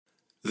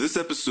This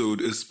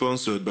episode is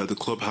sponsored by the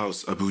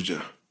Clubhouse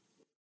Abuja.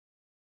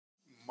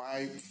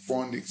 My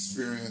fond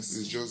experience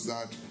is just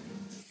that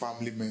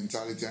family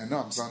mentality. I know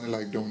I'm sounding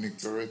like Dominic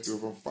Toretto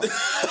from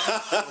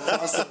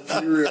Fast and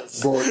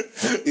Furious, but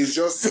it's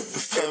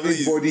just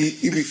everybody,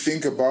 if you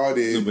think about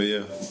it, No, but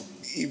yeah.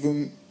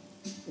 even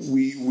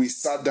we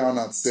sat down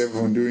at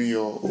 7 during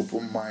your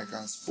open mic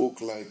and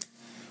spoke like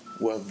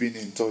we have been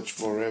in touch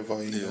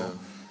forever, you know.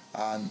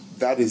 And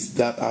that is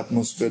that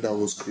atmosphere that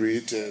was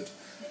created.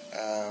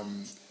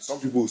 Some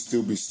people will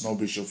still be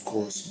snobbish, of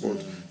course,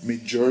 but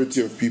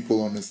majority of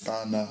people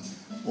understand that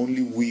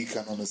only we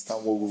can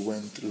understand what we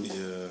went through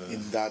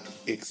in that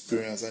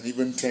experience. And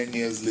even 10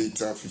 years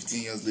later,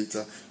 15 years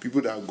later,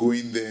 people that are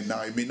going there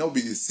now, it may not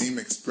be the same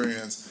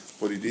experience,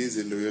 but it is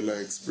a Loyola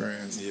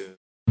experience. Yeah.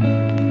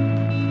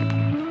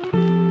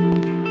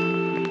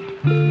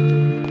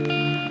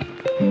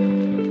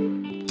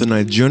 The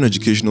Nigerian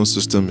educational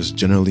system is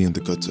generally in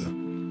the gutter.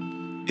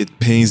 It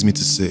pains me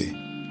to say.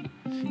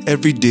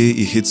 Every day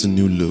it hits a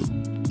new low,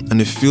 and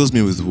it fills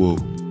me with woe.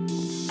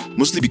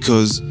 Mostly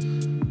because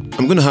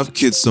I'm going to have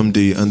kids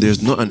someday, and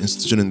there's not an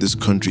institution in this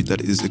country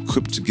that is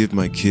equipped to give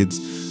my kids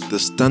the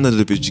standard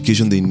of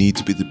education they need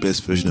to be the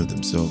best version of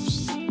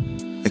themselves.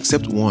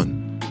 Except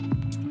one,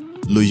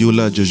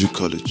 Loyola Jesuit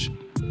College.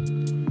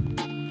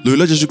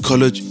 Loyola Jesuit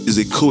College is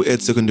a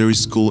co-ed secondary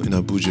school in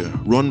Abuja,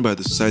 run by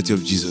the Society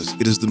of Jesus.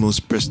 It is the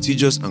most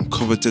prestigious and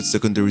coveted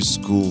secondary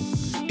school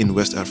in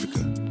West Africa.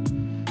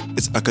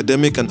 Its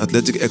academic and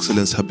athletic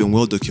excellence have been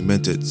well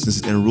documented since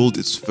it enrolled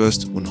its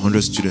first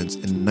 100 students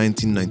in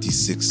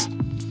 1996.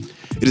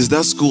 It is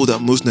that school that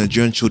most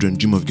Nigerian children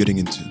dream of getting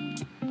into.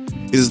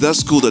 It is that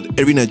school that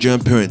every Nigerian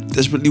parent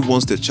desperately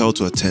wants their child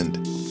to attend,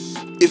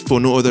 if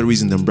for no other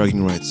reason than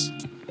bragging rights.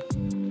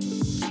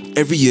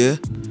 Every year,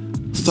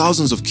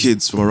 thousands of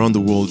kids from around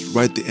the world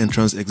write the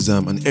entrance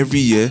exam, and every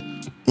year,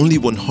 only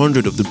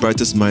 100 of the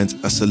brightest minds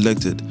are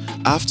selected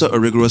after a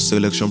rigorous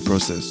selection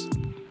process.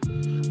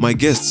 My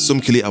guest,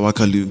 Somkele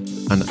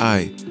Awa-Kalu and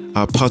I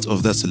are part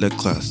of that select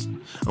class,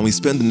 and we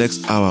spend the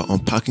next hour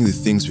unpacking the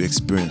things we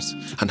experienced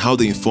and how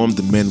they informed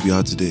the men we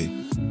are today.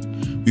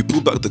 We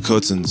pull back the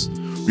curtains,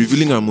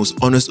 revealing our most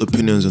honest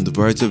opinions on the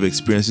variety of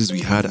experiences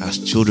we had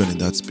as children in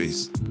that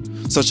space,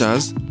 such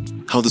as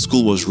how the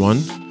school was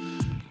run,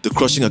 the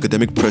crushing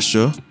academic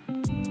pressure,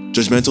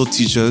 judgmental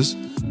teachers,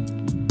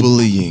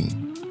 bullying,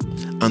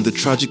 and the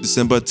tragic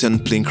December 10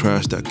 plane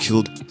crash that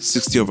killed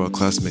 60 of our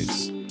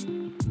classmates.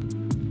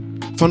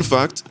 Fun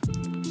fact,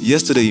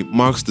 yesterday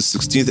marks the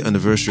 16th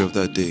anniversary of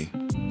that day,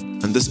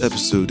 and this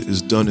episode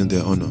is done in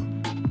their honor.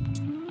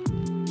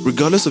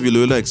 Regardless of your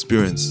Loyola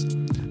experience,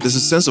 there's a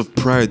sense of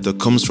pride that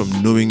comes from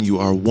knowing you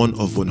are one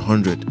of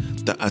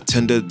 100 that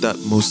attended that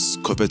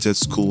most coveted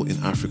school in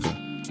Africa.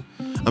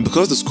 And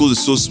because the school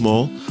is so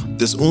small,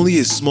 there's only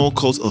a small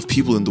cult of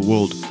people in the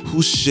world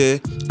who share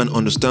and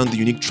understand the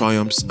unique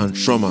triumphs and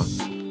trauma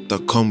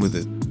that come with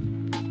it.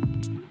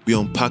 We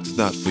unpacked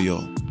that for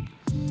y'all.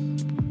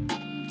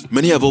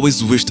 Many have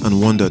always wished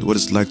and wondered what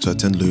it's like to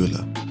attend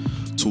Loyola,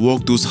 to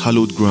walk those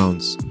hallowed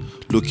grounds,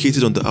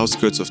 located on the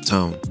outskirts of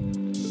town.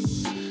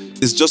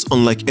 It's just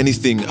unlike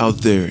anything out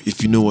there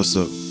if you know what's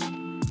up.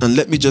 And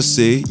let me just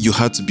say, you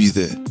had to be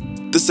there.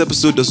 This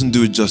episode doesn't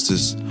do it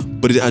justice,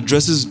 but it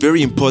addresses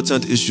very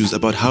important issues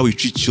about how we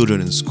treat children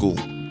in school.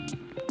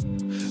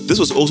 This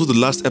was also the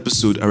last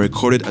episode I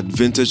recorded at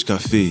Vintage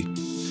Cafe,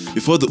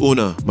 before the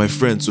owner, my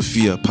friend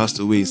Sophia, passed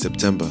away in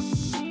September.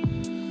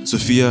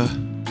 Sophia,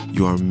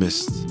 you are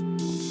missed.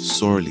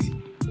 Sorely.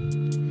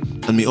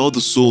 And may all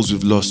the souls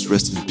we've lost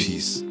rest in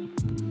peace.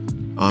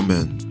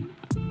 Amen.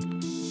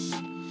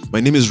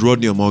 My name is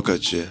Rodney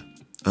Omalkache,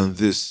 and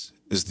this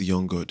is The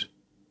Young God.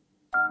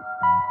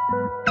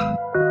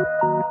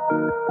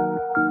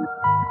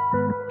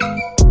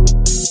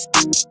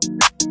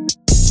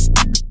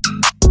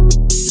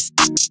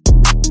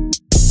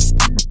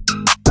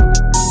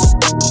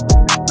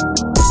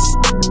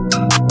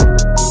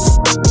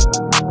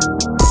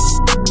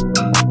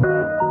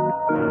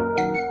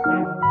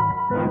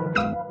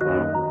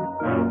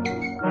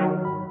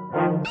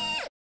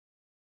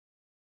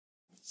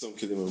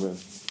 Somkele, my man.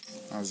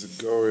 How's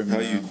it going, How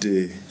man? you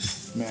day?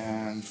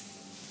 Man,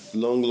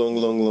 Long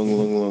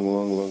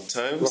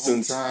time long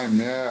since time,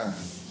 yeah.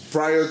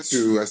 Prior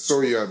to, I saw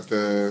you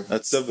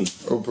at 7.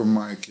 open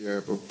mic,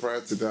 yeah, but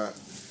prior to that,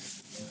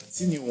 I've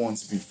seen you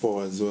once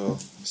before as well.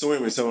 Somewhere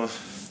in Misama.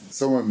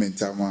 Somewhere in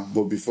Mentama,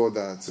 but before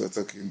that, we're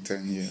talking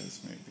 10 years,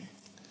 maybe.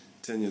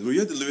 10 years. Were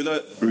you at the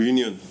Loyola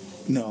reunion?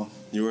 No.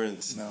 You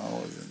weren't? No, I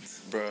wasn't.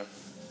 Bruh.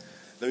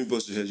 Let me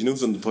bust your head. You know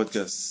who's on the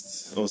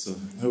podcast also?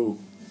 Who?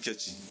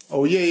 Ketchy.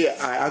 Oh, yeah,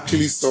 I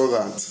actually saw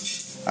that.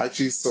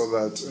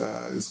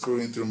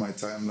 Scrolling through my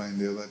timeline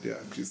the other day. I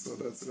actually saw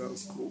that, so that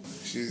was cool.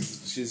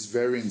 She's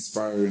very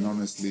inspiring,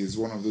 honestly. It's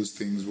one of those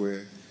things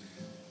where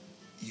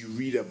you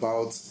read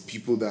about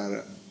people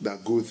that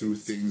go through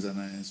things and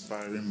are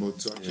inspiring, but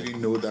to actually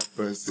know that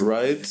person.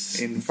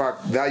 Right. In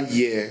fact, that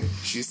year,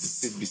 she used to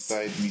sit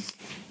beside me.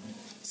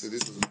 So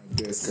this was my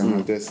desk, and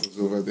her desk was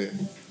over there.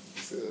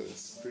 So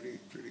it's pretty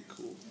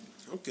cool.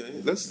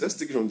 Okay, let's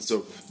take it from the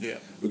top. Yeah.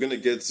 We're gonna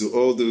get to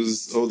all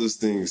those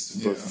things,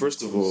 but Yeah,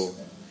 first of all,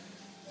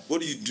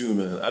 what do you do,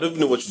 man? I don't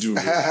even know what you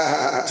do.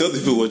 Tell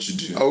people what you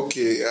do.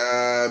 Okay,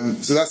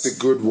 so that's a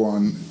good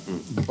one.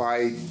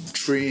 By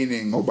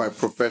training or by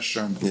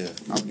profession,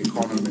 I'm an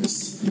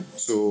economist.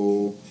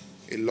 So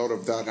a lot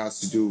of that has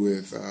to do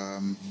with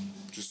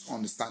just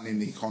understanding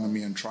the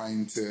economy and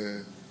trying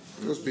to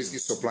just basically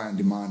supply and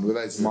demand,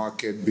 whether it's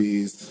market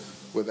based,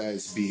 whether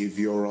it's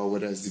behavioral,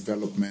 whether it's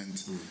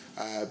development.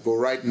 But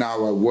right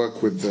now, I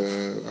work with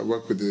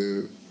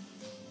the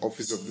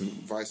Office of the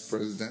Vice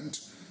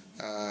President.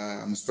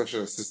 I'm a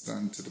special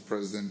assistant to the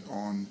president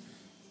on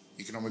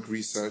economic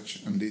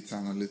research and data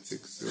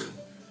analytics. So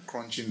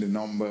crunching the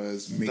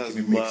numbers, making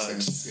it make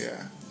sense.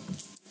 Yeah.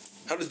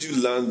 How did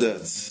you land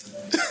that?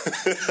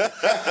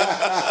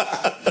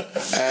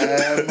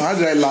 How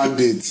did I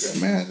land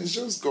it? Man, it's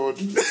just God.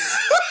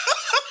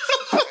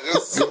 I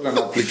just got an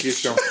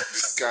application from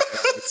this guy and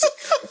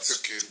I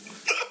took it.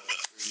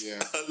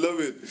 Yeah. I love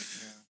it.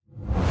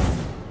 Yeah.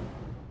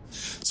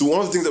 So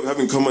one of the things that we have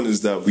in common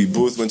is that we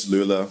both went to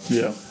Loyola.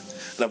 Yeah.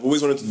 And I've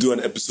always wanted to do an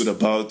episode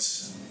about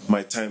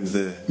my time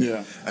there.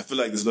 Yeah. I feel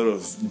like there's a lot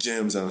of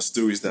gems and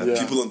stories that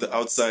people on the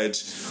outside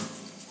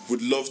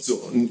would love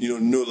to,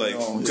 know, like,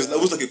 because it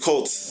was like a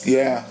cult.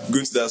 Yeah.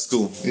 Going to that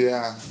school.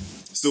 Yeah.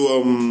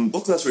 So,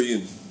 what class were you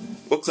in?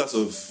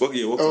 What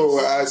year?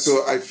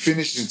 So I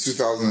finished in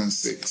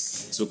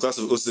 2006. So class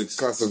of 06?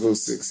 Class of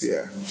 06,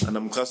 yeah. And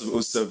I'm class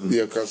of 07?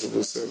 Yeah, class of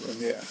 07,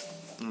 yeah.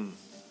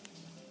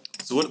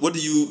 So what do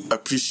you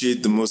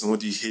appreciate the most and what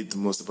do you hate the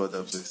most about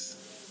that place?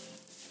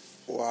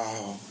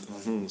 Wow.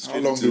 How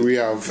long do we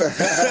have?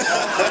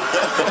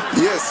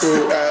 Yeah,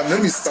 so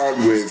let me start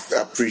with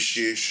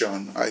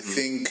appreciation. I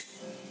think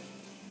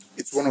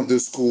it's one of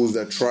those schools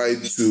that try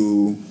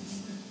to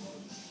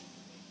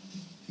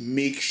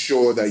make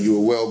sure that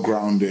you're well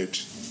grounded.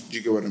 Do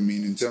you get what I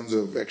mean? In terms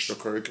of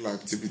extracurricular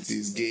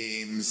activities,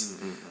 games,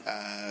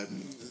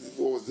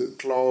 what was it?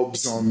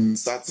 Clubs on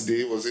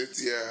Saturday, was it?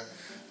 Yeah.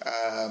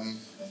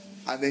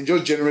 And then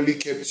just generally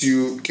kept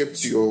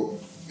your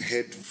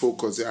head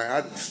focused. I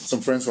had some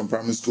friends from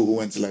primary school who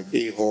went to like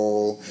A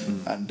Hall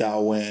and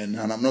Darwin,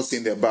 and I'm not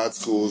saying they're bad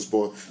schools,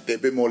 but they're a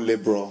bit more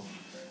liberal,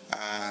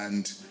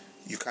 and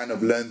you kind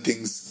of learn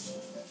things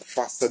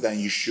faster than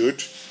you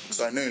should.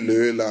 So I know in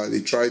Loyola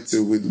they try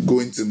to, with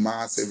going to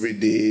mass every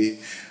day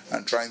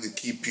and trying to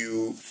keep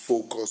you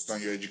focused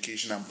on your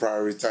education and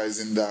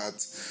prioritizing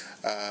that.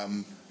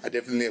 I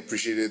definitely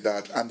appreciated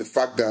that, and the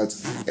fact that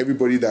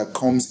everybody that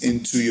comes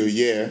into your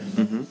year,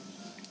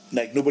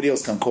 like nobody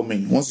else can come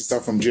in. Once you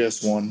start from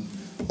JS1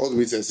 all the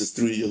way to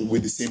SS3, you're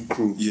with the same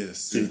crew. Yes.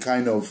 So you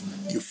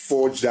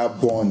forge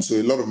that bond. So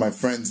a lot of my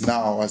friends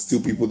now are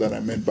still people that I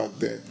met back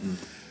there.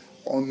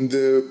 On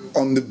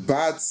the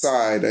bad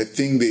side, I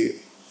think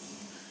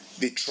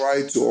they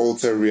try to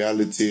alter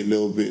reality a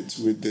little bit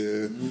with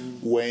the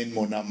Wayne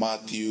Mona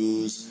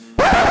Matthews.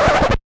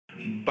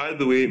 By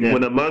the way,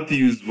 Mona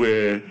Matthews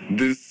were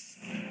this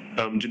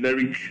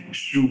generic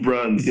shoe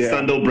brands,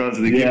 sandal brands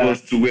that they give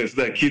us to wear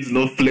so that kids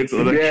not flex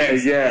other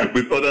kids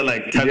with other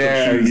like types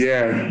of shoes.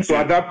 Yeah. So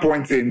at that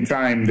point in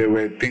time, there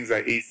were things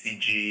like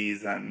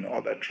ACGs and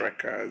other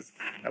trekkers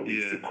that we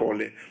used to call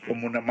it. But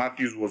Mona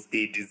Matthews was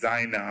a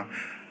designer,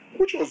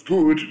 which was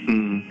good,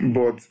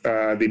 but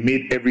they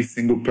made every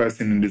single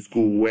person in the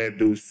school wear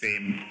those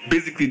same.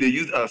 Basically, they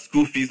used our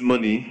school fees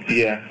money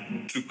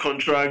to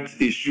contract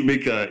a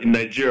shoemaker in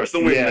Nigeria,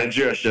 somewhere in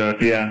Nigeria,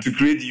 to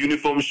create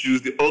uniform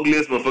shoes, the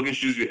ugliest motherfucking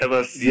shoes you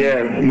ever see.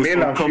 Yeah,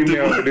 male and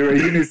female, they were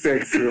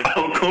unisex. So.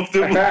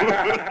 Uncomfortable.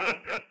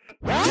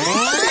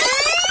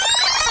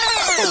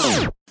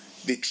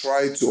 They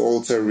try to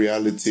alter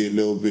reality a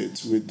little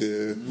bit with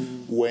the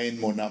Wayne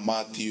Mona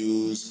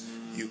Matthews.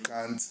 You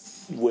can't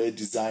wear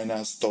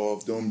designer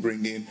stuff, don't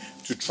bring in,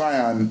 to try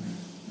and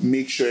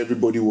make sure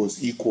everybody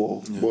was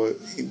equal. But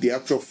the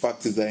actual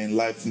fact is that in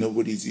life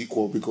nobody's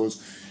equal,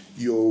 because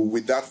you're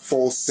with that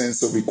false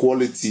sense of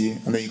equality,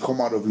 and then you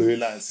come out of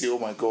Loyola and say, oh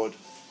my God,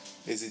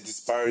 there's a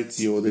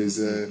disparity, or there's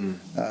an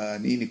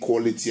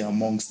inequality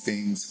amongst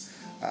things.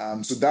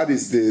 So that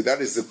is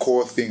the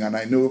core thing. And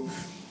I know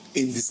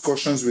in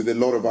discussions with a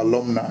lot of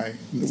alumni,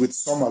 with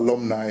some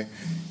alumni,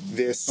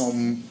 there's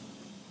some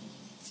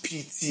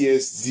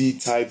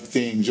PTSD type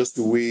thing, just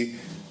the way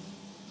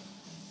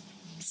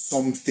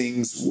some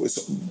things were,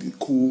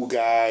 cool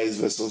guys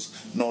versus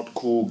not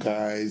cool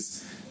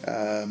guys,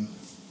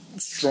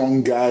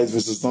 strong guys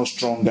versus not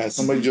strong guys.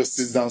 Somebody just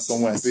sits down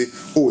somewhere and say,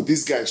 oh,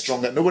 this guy is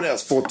stronger. Nobody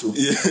has fought to.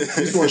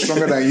 This one's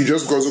stronger than you,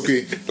 just because,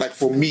 okay, like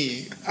for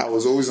me, I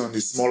was always on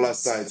the smaller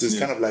side. So it's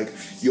kind of like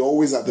you're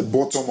always at the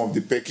bottom of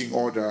the pecking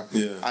order.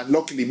 And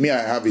luckily, me,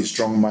 I have a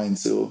strong mind,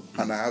 so,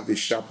 and I have a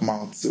sharp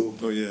mouth. So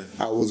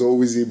I was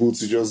always able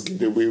to just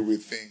get away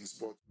with things.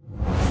 But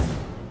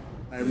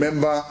I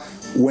remember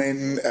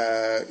when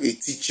a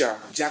teacher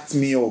jacked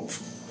me up.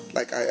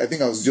 Like, I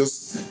think I was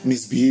just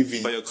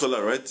misbehaving. By your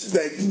collar, right?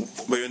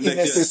 Like, by your neck,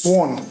 in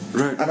SS1.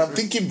 Right. And I'm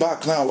thinking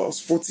back now, I was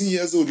 14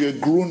 years old, you're a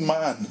grown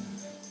man.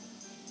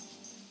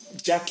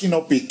 Jacking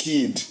up a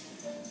kid.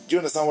 Do you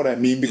understand what I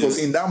mean? Because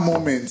in that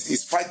moment,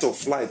 it's fight or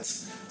flight.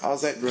 I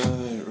was like,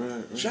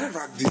 Right. should I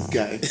rack this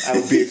guy?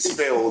 I'll be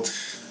expelled.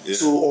 Yeah.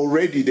 So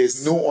already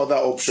there's no other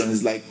option.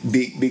 It's like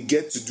they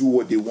get to do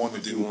what they want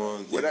to do.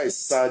 Whether it's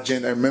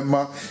sergeant, I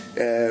remember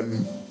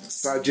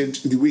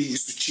sergeant, the way he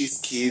used to chase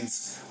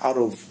kids out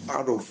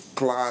of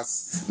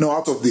class, no,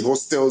 out of the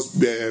hostels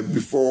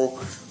before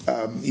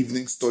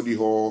evening study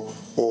hall.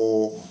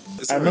 Or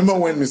I remember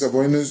when Mr.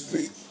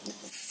 Boynos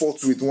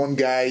fought with one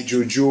guy,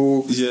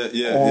 Jojo,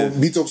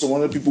 beat up some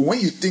other people. When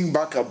you think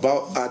back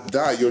about at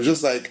that, you're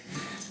just like,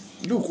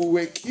 look, we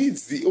were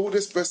kids. The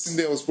oldest person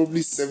there was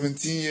probably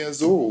 17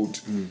 years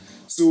old.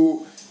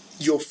 So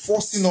you're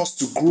forcing us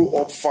to grow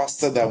up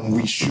faster than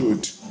we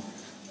should.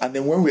 And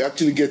then when we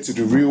actually get to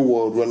the real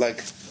world, we're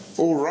like,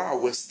 oh, wow,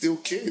 we're still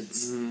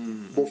kids.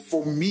 But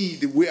for me,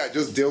 the way I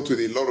just dealt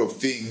with a lot of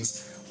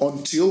things,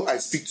 until I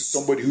speak to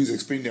somebody who's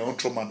experiencing their own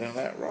trauma, and I'm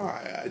like,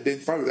 right, I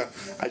identify with that.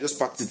 I just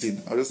packed it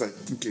in. I was just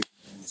like, okay,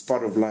 it's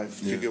part of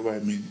life. You get what I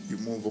mean? You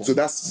move on. So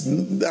that's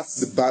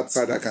the bad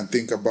side I can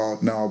think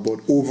about now. But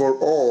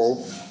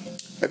overall,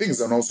 I think it's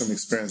an awesome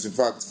experience. In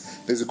fact,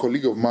 there's a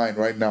colleague of mine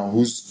right now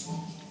whose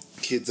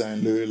kids are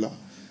in Loyola,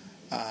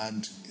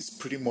 and it's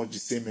pretty much the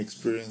same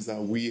experience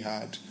that we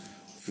had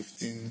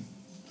 15,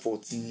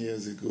 14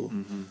 years ago.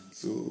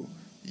 So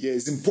yeah,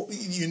 it's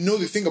important. You know,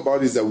 the thing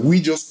about it is that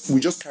we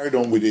just carried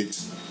on with it.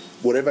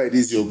 Whatever it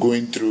is you're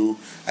going through.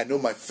 I know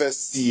my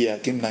first year I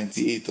came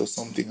 98 or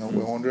something, and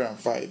we're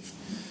 105.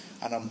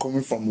 And I'm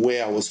coming from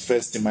where I was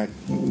first in my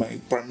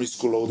primary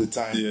school all the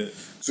time. Yeah.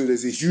 So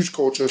there's a huge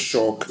culture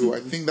shock. So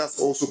I think that's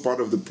also part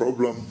of the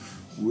problem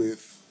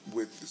with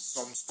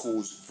some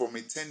schools. From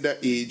a tender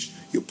age,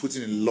 you're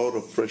putting a lot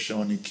of pressure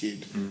on a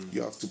kid.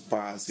 You have to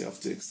pass, you have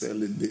to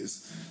excel in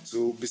this.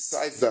 So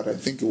besides that, I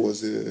think it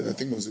was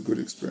a good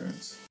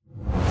experience.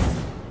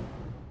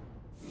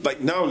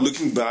 Like now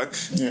looking back,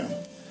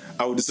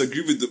 I would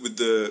disagree with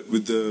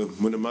the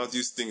Mona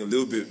Matthews thing a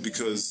little bit,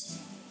 because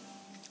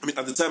I mean,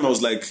 at the time I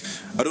was like,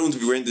 I don't want to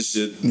be wearing this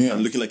shit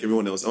and looking like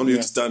everyone else. I want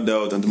to stand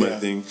out and do my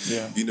thing,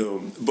 you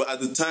know. But at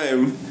the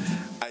time,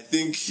 I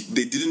think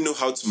they didn't know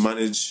how to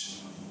manage,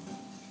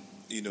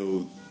 you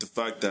know, the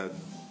fact that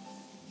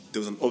there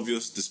was an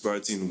obvious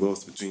disparity in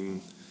wealth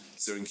between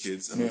certain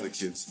kids and other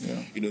kids.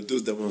 You know,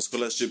 those that were on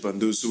scholarship and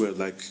those who were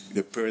like,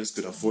 their parents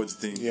could afford the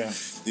thing.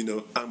 You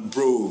know, and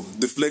bro,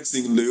 the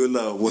flexing in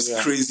Loyola was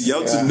crazy. You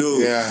have to know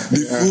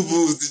the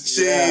boo-boos, the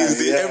chains,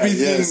 the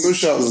everything. Yeah.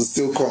 Socials will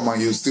still come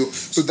and you still.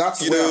 So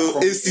that's where I'm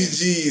coming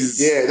ACGs.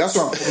 In. Yeah, that's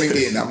what I'm coming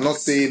in. I'm not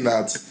saying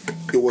that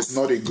it was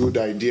not a good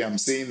idea. I'm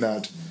saying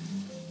that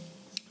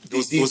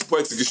it was poor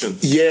execution.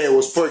 Yeah, it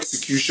was poor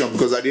execution,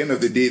 because at the end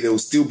of the day, there will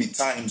still be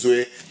times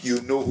where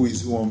you know who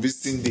is who on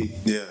visiting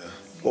day.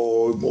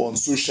 Or on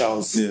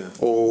socials,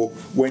 or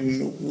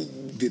when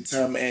the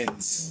term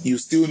ends, you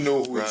still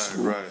know who is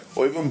who.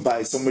 Or even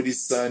by somebody's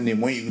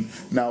surname, when you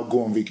now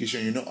go on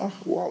vacation, you know, oh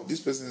wow,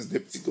 this person is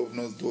deputy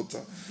governor's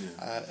daughter.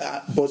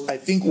 But I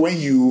think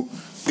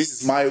this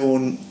is my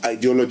own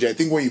ideology, I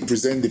think when you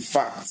present the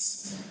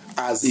facts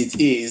as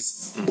it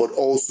is, but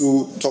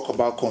also talk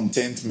about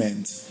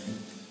contentment,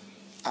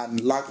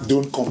 and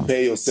don't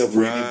compare yourself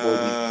with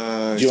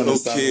anybody. Do you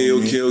understand?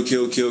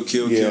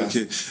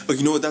 Okay. But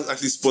you know what? That's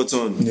actually spot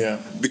on.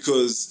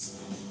 Because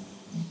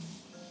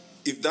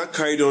if that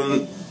carried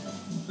on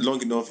long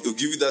enough, it'll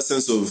give you that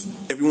sense of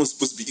everyone's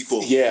supposed to be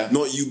equal.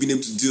 Not you being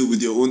able to deal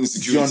with your own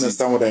insecurity. Do you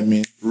understand what I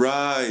mean?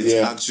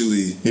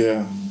 Actually.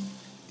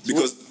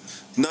 Because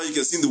now you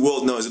can see in the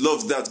world now, there's a lot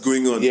of that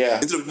going on.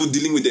 Instead of people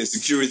dealing with their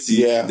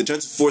insecurity, they're trying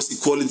to force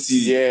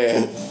equality.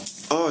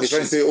 They're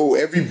trying to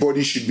say,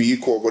 everybody should be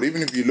equal. But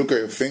even if you look at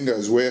your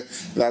fingers, where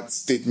that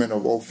statement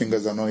of all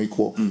fingers are not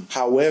equal.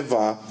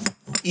 However,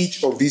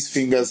 each of these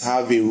fingers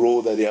have a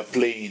role that they are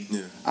playing.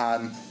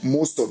 And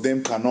most of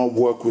them cannot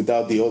work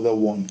without the other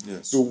one.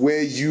 So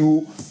where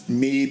you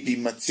may be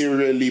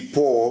materially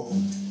poor,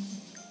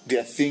 there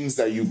are things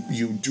that you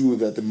do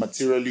that the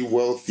materially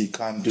wealthy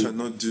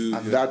cannot do.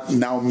 And that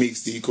now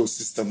makes the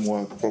ecosystem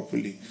work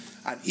properly.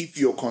 And if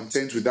you're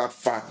content with that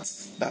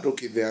fact that,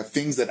 okay, there are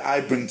things that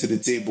I bring to the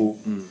table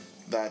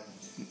that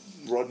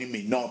Rodney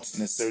may not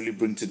necessarily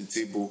bring to the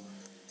table,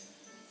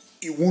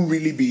 it won't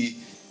really be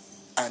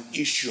an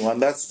issue.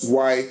 And that's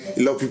why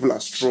a lot of people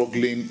are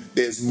struggling.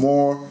 There's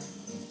more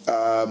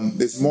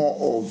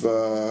of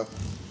a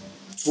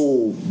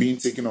toll being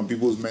taken on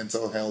people's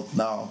mental health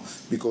now,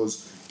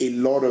 because a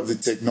lot of the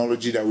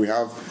technology that we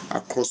have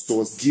across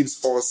to us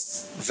gives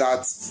us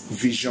that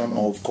vision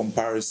of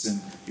comparison.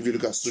 If you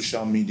look at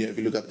social media, if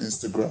you look at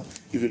Instagram,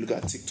 if you look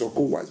at TikTok,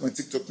 oh, why is my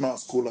TikTok not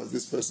as cool as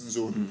this person's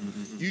own?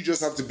 You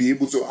just have to be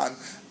able to, and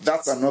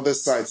that's another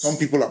side. Some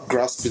people have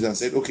grasped it and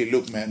said, okay,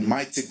 look, man,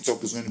 my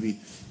TikTok is going to be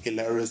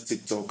hilarious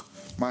TikTok.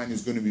 Mine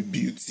is going to be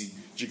beauty.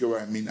 Do you get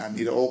what I mean? And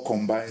it all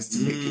combines to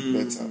make it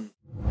better.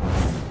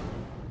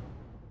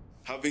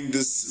 Having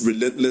this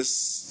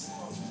relentless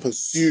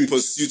pursuit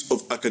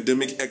of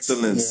academic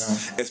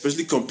excellence,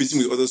 especially competing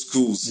with other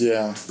schools.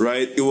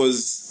 Right? It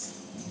was,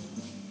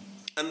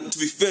 and to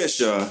be fair,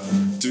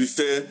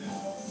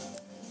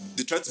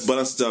 they tried to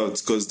balance it out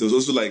because there was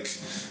also like,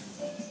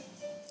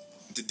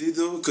 did they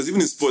though? Because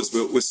even in sports,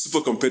 we're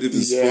super competitive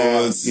in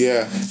sports.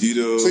 Yeah. You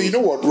know. So you know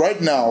what? Right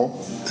now,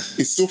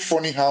 it's so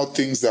funny how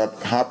things that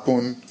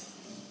happen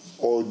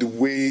or the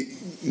way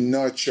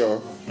nurture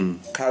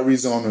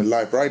carries on in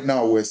life. Right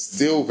now, we're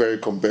still very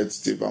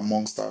competitive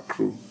amongst our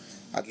crew.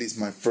 At least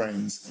my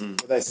friends.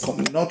 Whether it's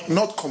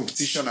not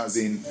competition as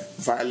in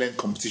violent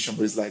competition,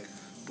 but it's like,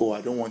 oh,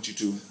 I don't want you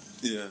to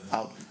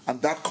out.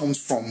 And that comes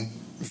from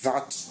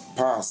that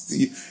past.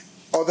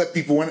 Other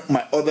people, when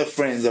my other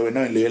friends that were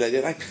not in Loyola,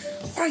 they're like,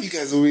 why are you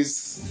guys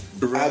always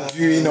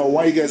arguing, or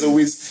why are you guys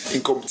always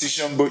in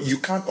competition? But you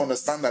can't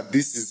understand that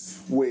this is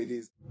where it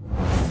is.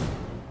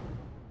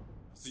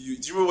 So do you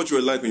remember what you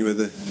were like when you were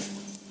there?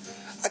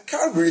 I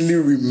can't really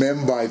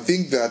remember. I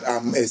think that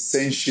I'm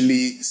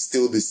essentially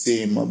still the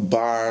same,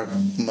 bar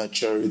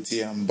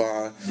maturity and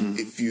bar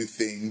a few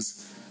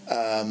things.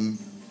 I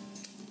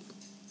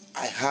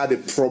had a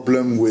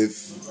problem with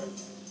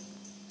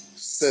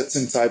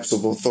certain types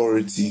of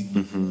authority.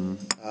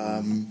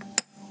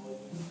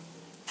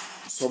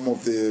 Some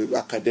of the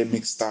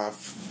academic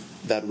staff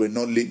that were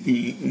not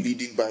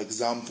leading by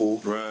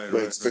example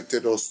were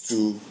expected us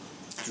to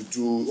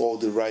do all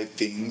the right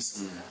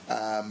things.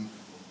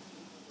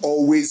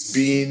 Always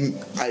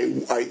being,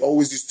 I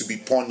always used to be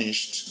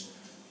punished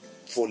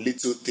for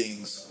little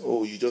things.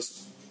 Oh, you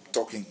just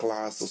talk in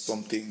class or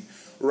something.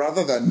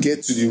 Rather than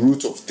get to the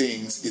root of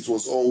things, it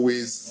was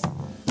always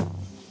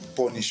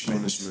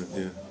punishment.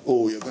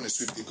 Oh, you're going to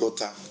sweep the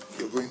gutter.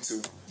 You're going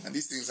to... And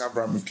these things have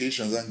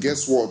ramifications. And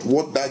guess what?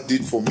 What that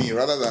did for me,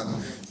 rather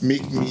than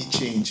make me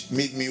change,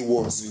 made me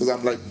worse. Because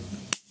I'm like,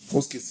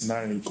 worst case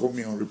scenario, call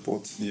me on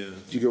report. Do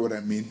you get what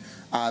I mean?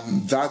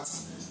 And that...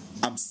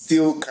 I'm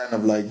still kind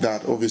of like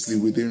that, obviously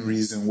within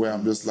reason, where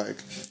I'm just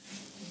like,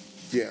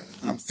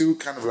 I'm still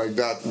kind of like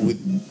that,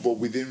 but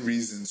within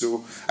reason.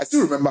 So I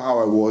still remember how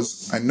I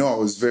was. I know I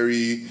was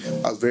very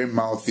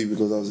mouthy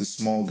because I was a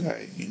small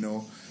guy, you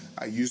know.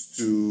 I used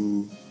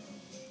to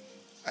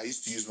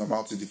use my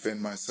mouth to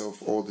defend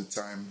myself all the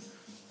time.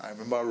 I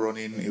remember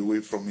running away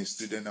from a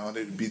student. I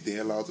wanted to beat the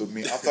hell out of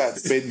me. After I'd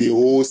spent the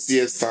whole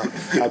siesta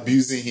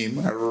abusing him,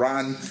 I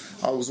ran.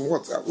 I was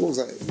what was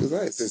I? Was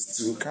I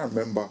SS2? Can't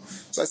remember.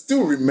 So I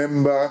still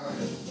remember.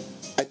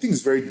 I think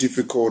it's very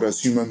difficult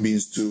as human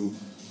beings to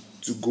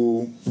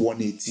go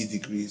 180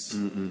 degrees.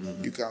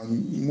 You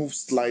can move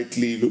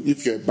slightly.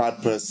 If you're a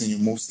bad person, you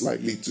move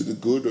slightly to the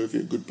good, or if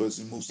you're a good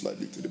person, you move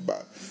slightly to the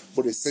bad.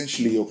 But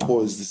essentially, your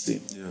core is the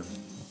same.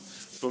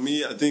 For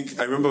me, I think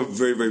I remember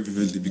very, very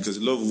vividly because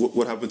a lot of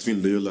what happened to me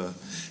in Loyola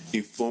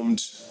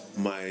informed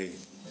my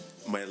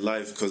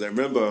life. Because I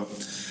remember,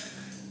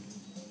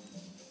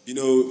 you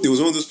know, it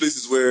was one of those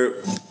places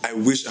where I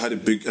wish I had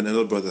an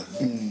elder brother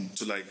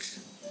to like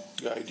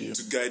guide you,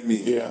 to guide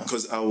me.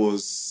 Because I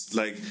was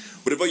like,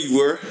 whatever you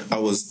were, I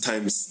was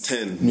times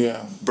 10.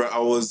 But I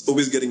was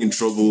always getting in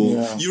trouble.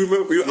 You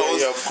remember? I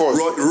was, of course.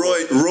 Roy.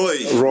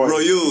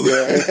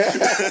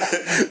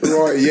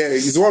 Roy,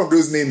 it's one of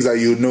those names that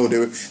you know.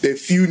 There are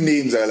few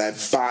names that are like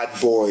bad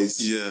boys.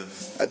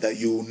 That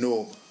you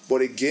know.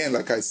 But again,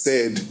 like I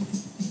said,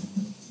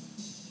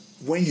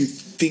 when you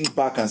think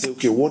back and say,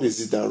 okay, what is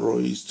it that Roy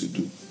used to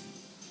do?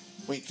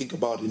 When you think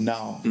about it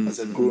now, as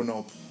a grown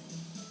up,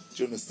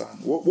 do you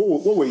understand? What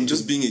were you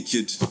just doing? Being a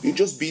kid. You're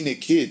just being a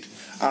kid.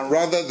 And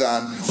rather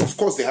than, of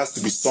course, there has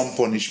to be some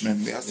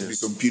punishment. There has to be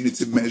some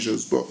punitive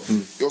measures. But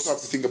you also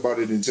have to think about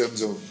it in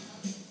terms of,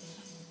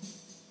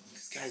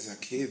 these guys are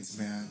kids,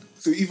 man.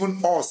 So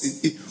even us,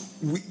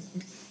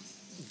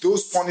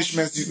 those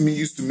punishments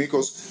used to make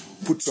us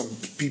put some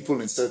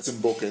people in certain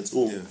buckets.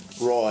 Oh,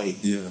 Roy.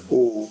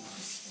 Oh,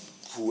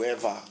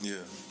 whoever.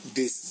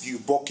 You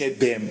bucket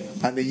them,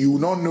 and then you will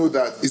not know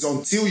that it's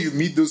until you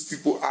meet those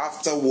people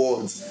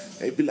afterwards.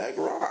 They'll be like,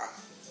 rah.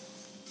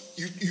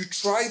 You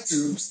try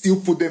to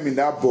still put them in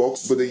that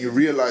box, but then you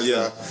realize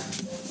that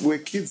we're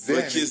kids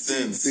then.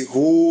 It's a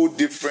whole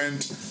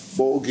different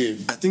ball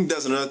game. I think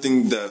that's another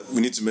thing that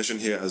we need to mention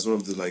here as one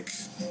of the like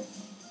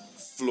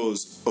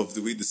flaws of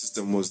the way the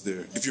system was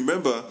there. If you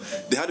remember,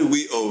 they had a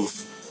way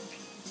of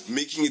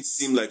making it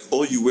seem like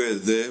all you were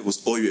there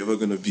was all you're ever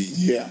going to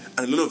be.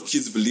 And a lot of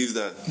kids believe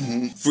that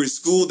for a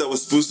school that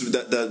was supposed to be,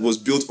 that was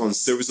built on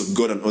service of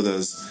God and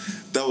others,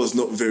 that was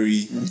not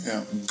very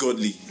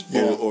godly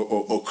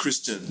or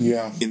Christian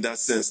in that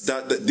sense.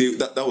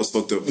 That was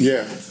fucked up.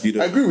 You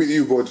know? I agree with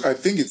you, but I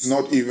think it's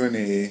not even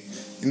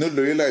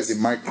Loyola is a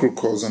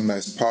microcosm that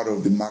is part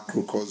of the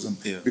macrocosm.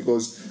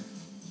 Because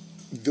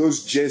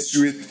those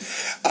Jesuit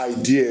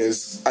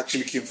ideas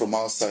actually came from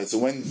outside. So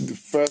when the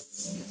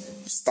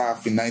first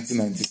staff in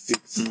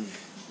 1996,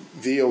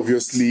 they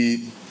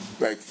obviously,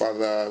 like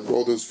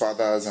all those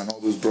fathers and all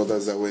those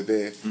brothers that were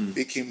there,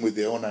 they came with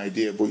their own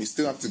idea, but you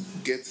still have to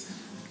get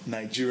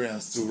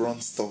Nigerians to run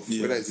stuff,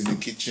 whether it's in the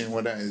kitchen,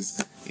 whether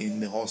it's in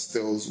the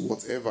hostels,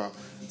 whatever.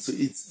 So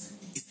it's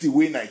the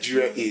way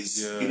Nigeria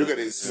is. You look at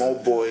a small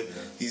boy,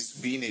 he's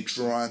being a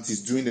truant,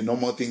 he's doing the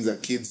normal things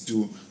that kids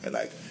do, and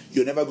like,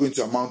 you're never going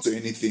to amount to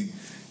anything.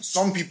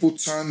 Some people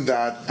turn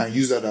that and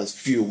use that as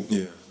fuel.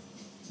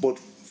 But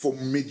for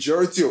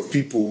majority of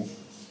people,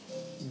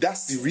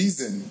 that's the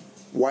reason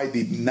why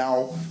they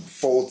now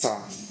falter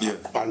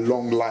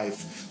along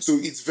life. So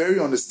it's very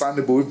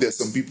understandable if there's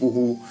some people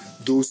who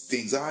those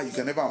things you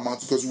can never amount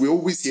to, because we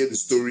always hear the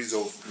stories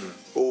of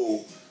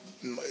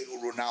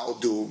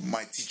Ronaldo,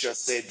 my teacher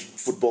said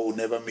football will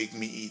never make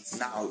me eat.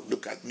 Now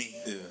look at me.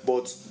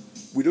 But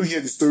we don't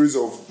hear the stories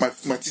of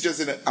my teacher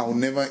said that I will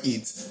never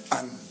eat,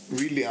 and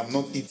really I'm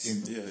not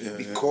eating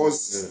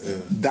because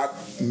that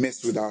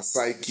messed with our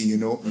psyche, you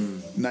know.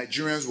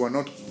 Nigerians were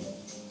not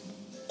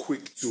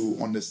quick to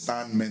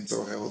understand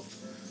mental health.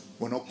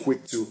 We're not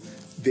quick to.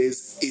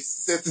 There's a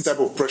certain type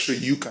of pressure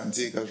you can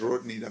take as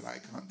Rodney that I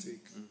can't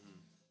take.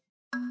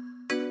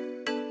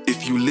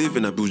 If you live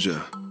in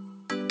Abuja,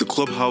 the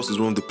clubhouse is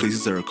one of the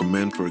places I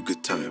recommend for a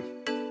good time.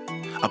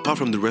 Apart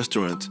from the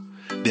restaurant,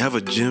 they have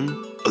a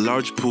gym, a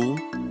large pool,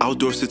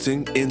 outdoor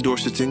sitting, indoor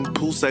sitting,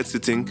 poolside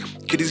sitting,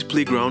 kiddies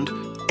playground,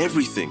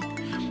 everything.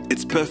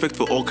 It's perfect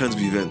for all kinds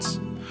of events.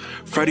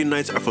 Friday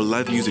nights are for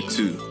live music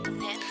too.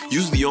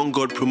 Use the Young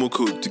God promo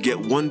code to get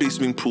one-day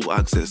swimming pool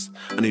access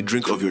and a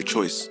drink of your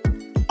choice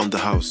on the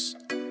house.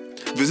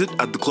 Visit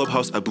at the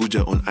Clubhouse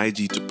Abuja on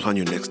IG to plan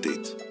your next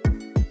date.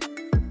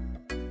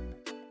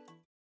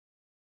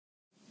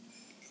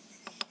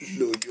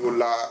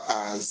 Loyola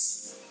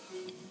as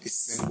a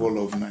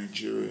symbol of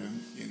Nigeria,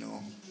 you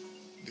know.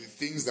 The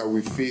things that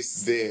we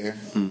face there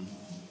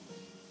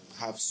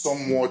have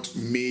somewhat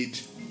made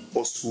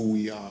us who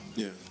we are.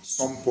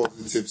 Some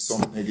positive,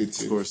 some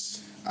negative. Of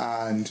course.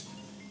 And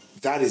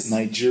that is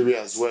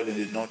Nigeria as well in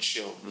a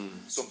nutshell.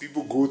 Some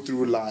people go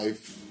through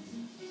life.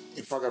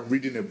 In fact, I'm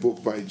reading a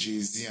book by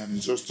Jay-Z, and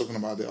it's just talking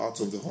about the art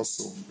of the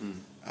hustle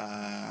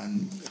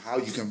and how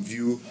you can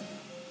view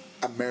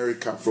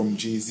America from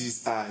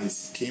Jay-Z's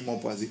eyes. Came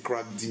up as a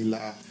crack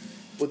dealer,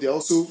 but there are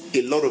also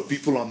a lot of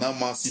people on that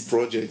massive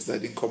projects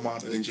that didn't come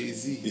out as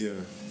Jay-Z.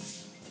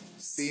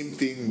 Same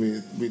thing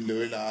with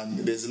Loyola, and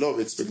there's a lot of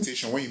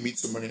expectation when you meet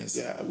somebody and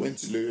say, I went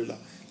to Loyola.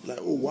 Like,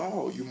 oh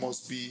wow, you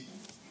must be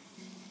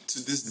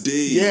to this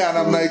day. And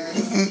I'm like,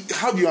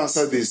 how do you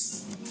answer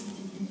this?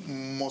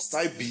 Must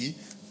I be?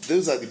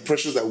 Those are the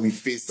pressures that we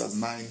faced as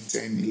 9,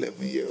 10,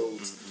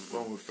 11-year-olds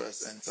when we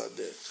first entered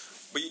there.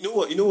 But you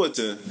know what?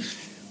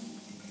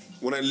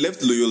 When I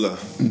left Loyola,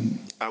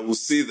 I will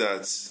say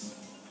that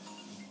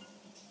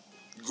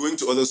going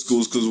to other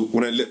schools, because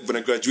when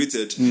I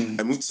graduated,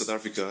 I moved to South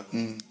Africa,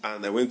 and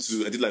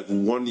I did like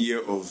 1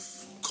 year of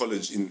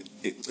college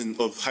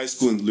of high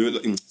school in Loyola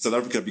in South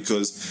Africa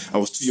because I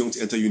was too young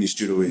to enter uni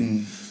straight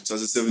away. So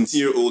as a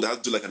 17-year-old, I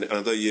had to do like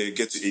another year,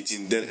 get to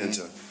 18, then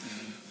enter.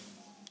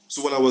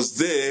 So while I was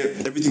there,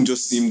 everything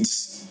just seemed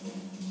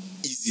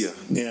easier.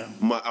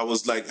 I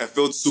was like, I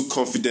felt so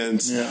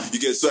confident. You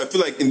get, so I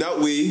feel like in that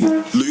way,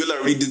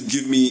 Loyola really did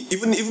give me,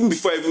 even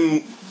before I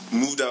even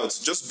moved out,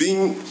 just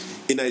being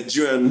a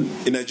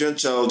Nigerian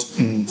child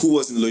who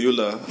was in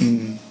Loyola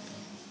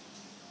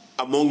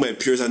among my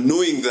peers, and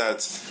knowing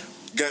that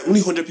only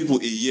 100 people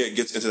a year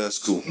get to enter that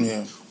school.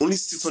 Only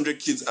 600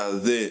 kids are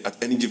there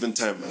at any given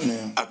time,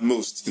 at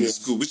most, in the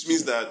school, which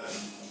means that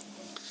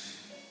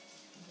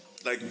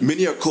like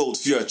many are called,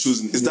 few are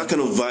chosen. It's that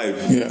kind of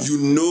vibe. You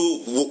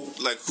know,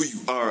 like who you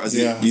are as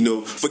a, you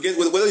know, forget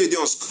whether you're there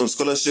on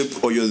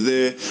scholarship or you're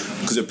there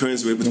because your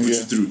parents were able to put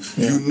you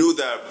through. You know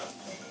that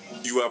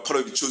you are part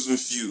of the chosen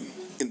few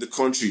in the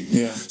country.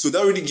 So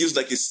that really gives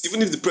like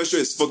even if the pressure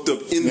is fucked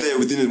up in there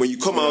within it, when you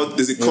come out,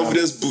 there's a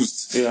confidence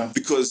boost.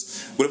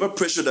 Because whatever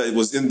pressure that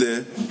was in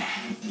there,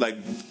 like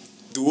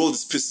the world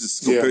is pieces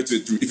compared to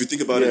it. If you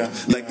think about it,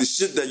 like the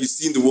shit that you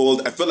see in the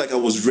world, I felt like I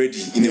was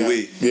ready in a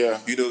way.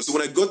 You know, so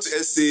when I got to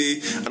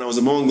SA and I was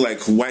among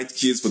like white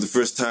kids for the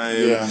first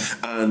time,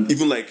 and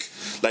even like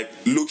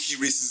low-key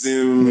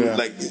racism,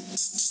 like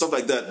stuff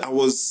like that,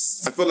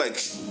 I felt like,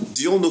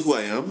 do you all know who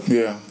I am?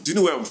 Do you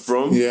know where I'm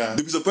from? They'll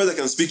be surprised I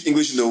can speak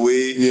English in a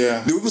way.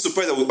 They would be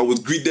surprised I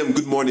would greet them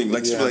good morning.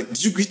 Like, she'd be like,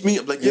 did you greet me?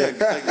 I'm like, like,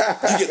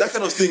 you get that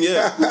kind of thing,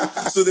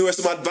 So there were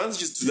some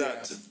advantages to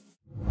that.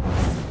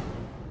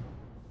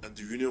 And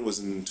the reunion was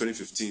in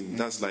 2015.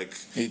 That's like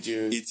 8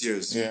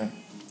 years.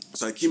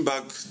 So I came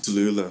back to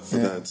Loyola for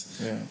that.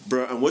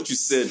 Bro, and what you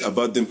said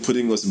about them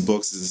putting us in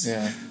boxes,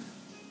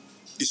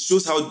 it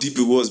shows how deep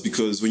it was,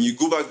 because when you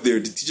go back there,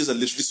 the teachers are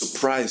literally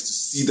surprised to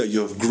see that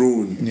you have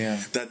grown.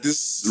 That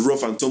this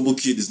rough and tumble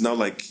kid is now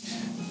like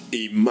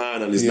a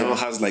man and now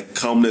has like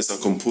calmness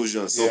and composure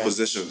and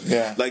self-possession.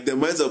 Like their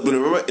minds are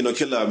blown. Remember in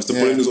Okela, Mr.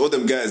 Polinos, all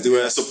them guys, they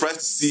were surprised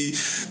to see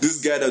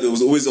this guy that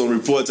was always on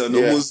report and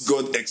almost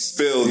got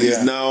expelled.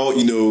 He's now,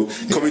 you know,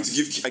 coming to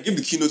give. I gave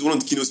the keynote, one of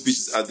the keynote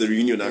speeches at the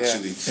reunion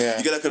actually.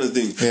 You get that kind of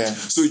thing.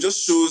 So it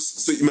just shows.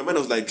 So in my mind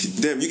I was like,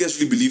 damn, you guys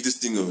really believe this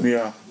thing?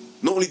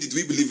 Not only did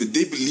we believe it,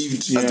 they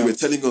believed as they were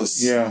telling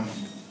us.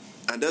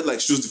 And that like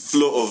shows the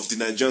flaw of the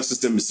Nigerian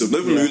system itself. Not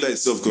even Loyola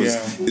itself,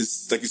 because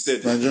it's like you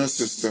said, Nigerian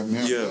system.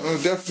 No,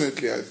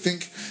 definitely. I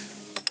think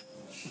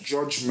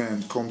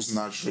judgment comes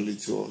naturally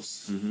to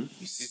us.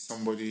 You see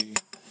somebody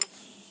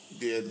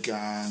beard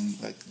gang,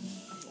 like,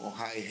 or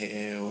high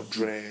hair, or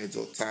dreads,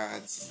 or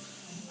tats,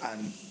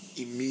 and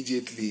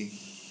immediately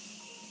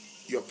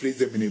you have placed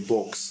them in a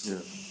box Yeah.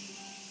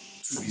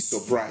 to be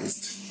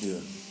surprised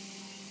Yeah.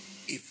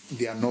 if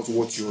they are not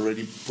what you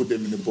already put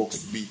them in the box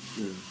to be.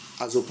 Yeah.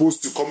 As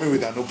opposed to coming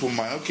with an open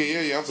mind. Okay,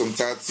 yeah, you have some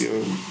tats,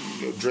 you're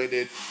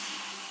dreaded,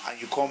 and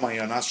you come and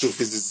you're an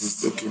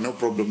astrophysicist. Okay, no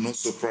problem, no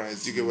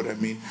surprise. You get what I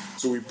mean?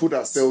 So we put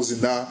ourselves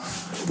in that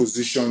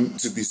position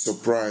to be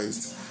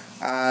surprised.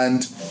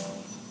 And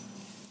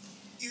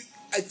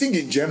I think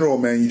in general,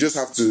 man, you just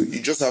have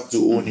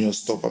to own your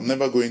stuff. I'm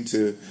never going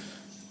to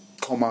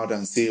come out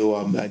and say, oh,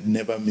 I'd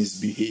never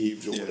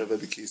misbehaved or whatever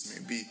the case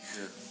may be.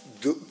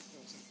 Yeah.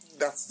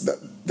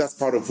 That's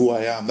part of who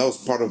I am. That was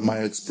part of my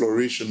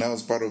exploration. That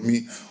was part of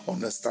me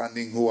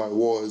understanding who I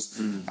was.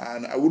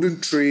 And I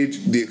wouldn't trade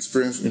the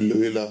experience in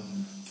Loyola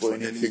for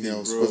anything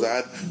else, because I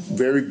had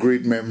very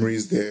great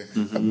memories there.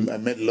 I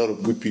met a lot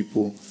of good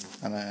people,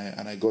 and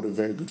I got a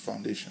very good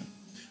foundation.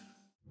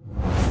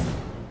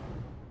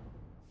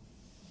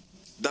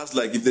 That's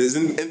like, if there's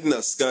anything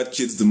that scarred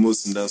kids the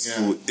most in that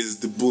school, is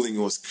the bullying. It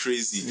was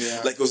crazy.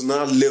 Yeah. Like, it was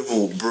not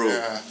level, bro.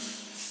 Yeah.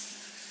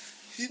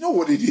 You know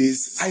what it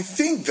is? I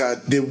think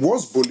that there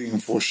was bullying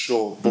for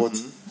sure, but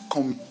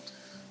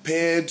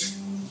compared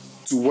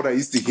to what I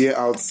used to hear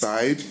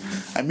outside,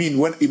 I mean,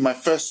 when in my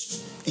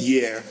first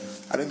year,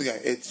 I don't think I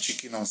ate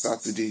chicken on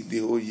Saturday the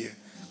whole year,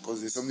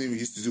 because there's something we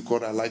used to do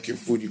called I like your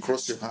food. You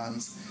cross your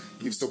hands.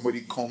 If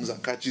somebody comes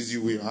and catches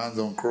you with your hands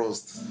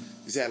uncrossed,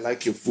 you say, I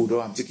like your food,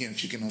 or I'm taking your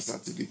chicken on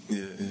Saturday.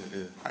 Yeah.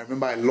 I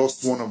remember I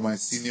lost one of my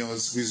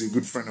seniors, who's a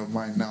good friend of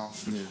mine now,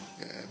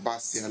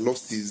 Basti. I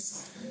lost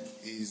his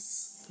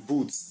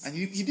boots, and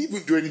he didn't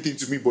even do anything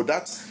to me, but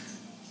I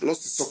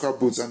lost his soccer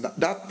boots, and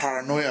that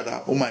paranoia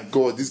that, oh my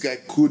God, this guy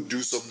could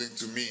do something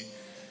to me.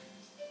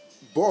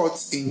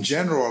 But in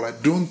general, I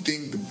don't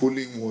think the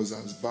bullying was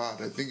as bad.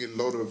 I think a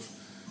lot of...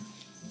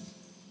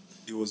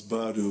 It was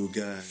bad, oh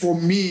guy. For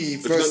me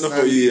personally,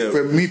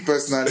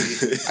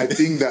 I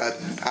think that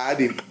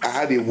I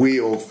had a way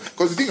of...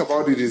 Because the thing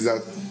about it is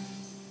that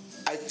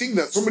I think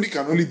that somebody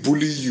can only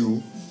bully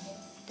you,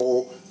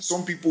 or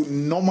some people,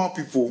 normal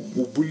people,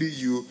 will bully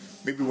you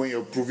maybe when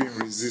you're proving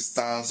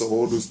resistance or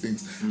all those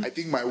things. I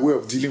think my way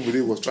of dealing with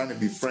it was trying to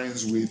be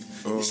friends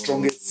with the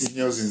strongest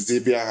seniors in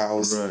Xavier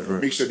House.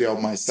 Right. Make sure they're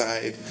on my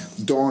side.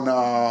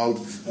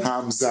 Donald,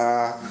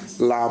 Hamza,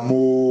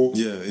 Lamo,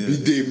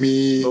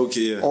 Bidemi,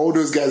 all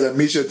those guys. I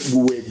made sure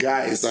we were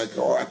guys. Like,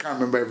 I can't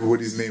remember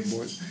everybody's name,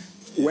 but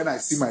when I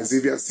see my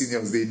Xavier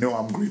seniors, they know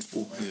I'm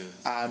grateful.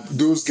 And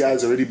those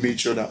guys already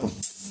made sure that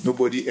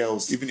nobody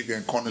else, even if you're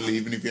in Connolly,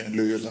 even if you're in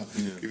Loyola,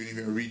 even if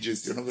you're in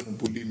Regis, you're not going to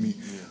bully me.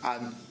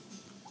 And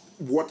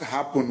what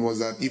happened was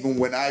that even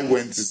when I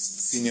went to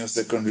senior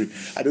secondary,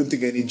 I don't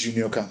think any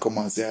junior can come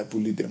and say I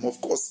bullied them.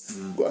 Of course,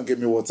 go and get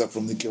me water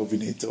from the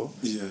Kelvinator.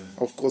 Yeah.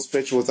 Of course,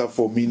 fetch water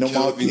for me.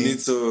 Normal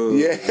Kelvinator.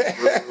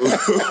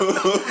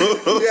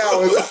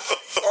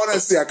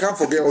 Honestly, I can't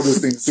forget all those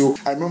things. So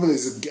I remember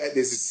there's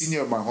a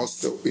senior in my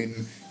hostel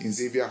in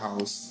Xavier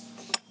House,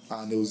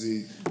 and there was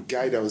a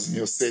guy that was in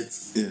your set.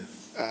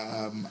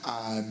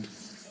 And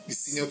the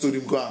senior told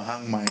him, go and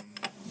hang my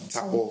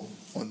towel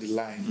on the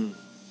line.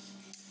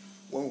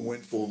 When we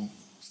went for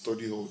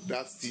study hall,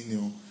 that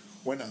senior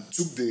went and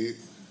took the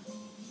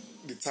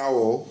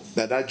towel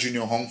that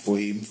junior hung for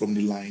him from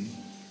the line,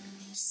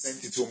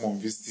 sent it home on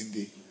visiting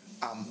day,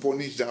 and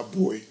punished that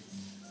boy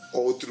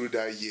all through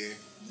that year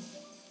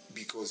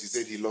because he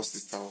said he lost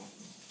his towel.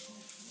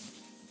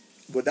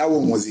 But that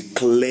one was a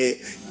clear...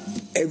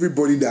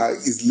 Everybody that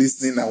is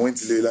listening and went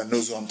to Loyola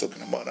knows what I'm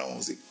talking about. That one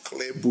was a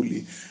clear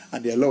bully.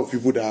 And there are a lot of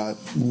people that are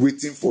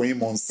waiting for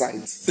him on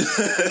site.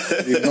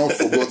 They've not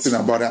forgotten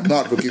about it. I'm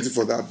not advocating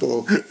for that,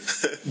 but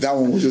that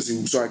one was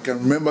just... So I can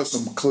remember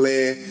some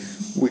clear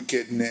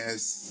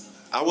wickedness.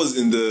 I was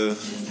in the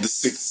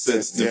sixth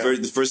set,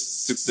 the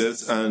first sixth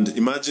set, and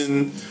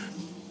imagine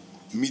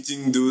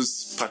meeting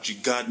those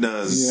Patrick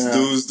Gardners,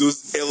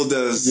 those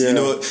elders, you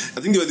know.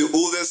 I think they were the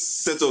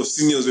oldest set of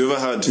seniors we ever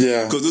had.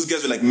 Because those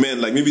guys were like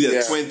men, like maybe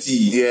they're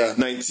 20,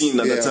 19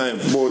 at the time.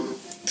 But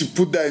to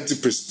put that into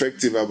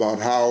perspective about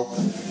how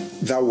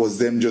that was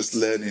them just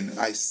learning,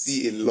 I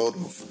see a lot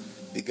of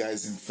the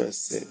guys in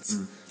first set,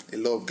 a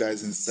lot of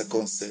guys in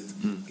second set,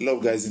 a lot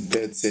of guys in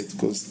third set,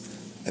 because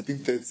I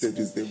think third set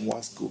is the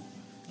Wasco.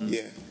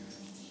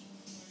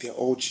 They're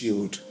all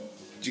chilled.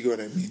 Do you get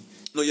what I mean?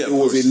 No, it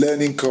was a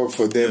learning curve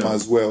for them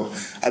as well.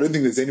 I don't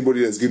think there's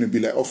anybody that's going to be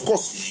like, of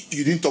course,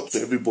 you didn't talk to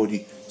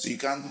everybody, so you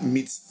can't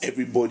meet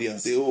everybody and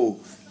say, oh,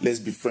 let's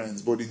be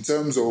friends. But in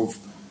terms of,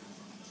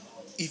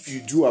 if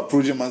you do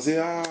approach them and say,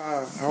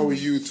 how are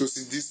you,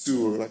 Tosin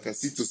Disu? Like, I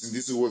see Tosin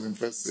Disu was in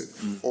first set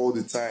all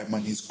the time,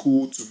 and he's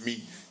cool to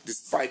me,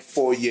 despite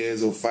 4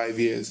 years or 5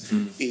 years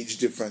age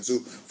difference. So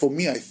for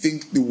me, I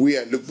think the way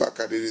I look back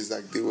at it is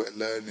like they were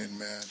learning,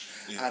 man.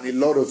 And a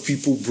lot of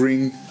people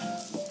bring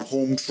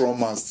home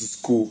traumas to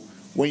school.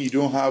 When you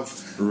don't have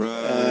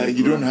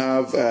don't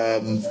have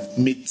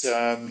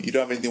midterm, you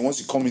don't have anything. Once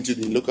you come into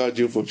the local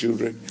jail for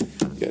children,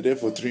 you're there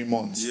for 3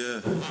 months.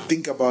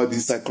 Think about the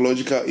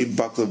psychological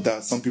impact of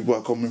that. Some people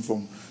are coming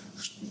from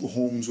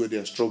homes where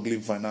they're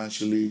struggling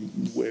financially,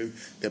 where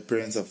their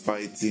parents are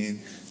fighting.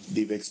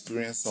 they've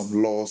experienced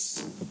some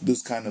loss,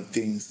 those kind of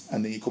things,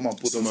 and then you come and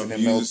put Some us in a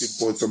abuse. melting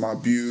pot, some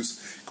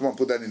abuse, come and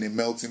put that in a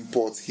melting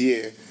pot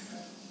here,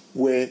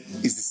 where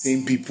it's the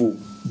same people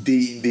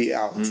day in, day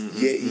out,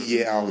 year in,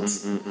 year out.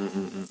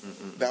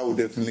 That would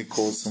definitely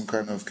cause some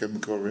kind of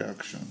chemical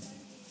reaction.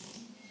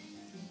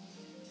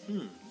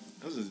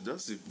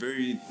 That's a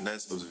very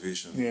nice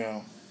observation.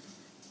 Yeah.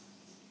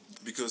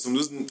 Because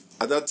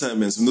at that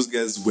time, some of those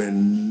guys were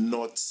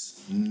not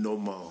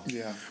normal.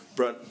 Yeah.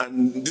 But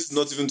and this is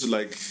not even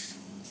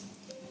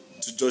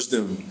to judge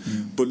them,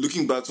 but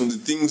looking back on the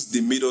things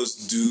they made us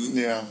do,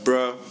 Yeah.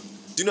 bruh.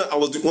 Do you know I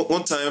was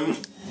one time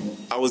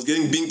I was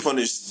being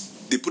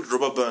punished. They put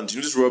rubber band,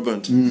 this rubber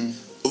band,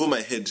 over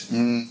my head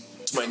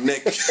to my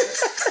neck,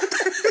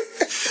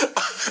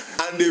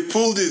 and they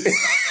pulled it.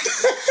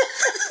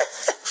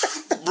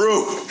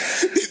 Bro,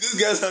 these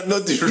guys are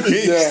not the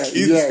kids.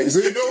 Yeah. So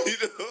you know,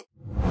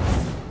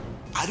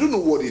 I don't know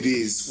what it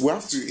is.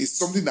 It's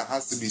something that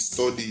has to be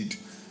studied.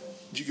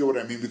 Do you get what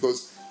I mean?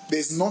 Because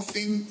there's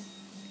nothing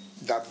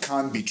that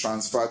can't be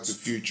transferred to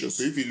future.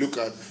 So if you look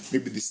at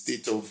maybe the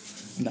state of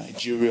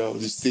Nigeria or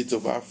the state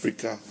of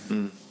Africa,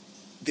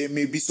 there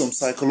may be some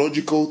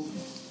psychological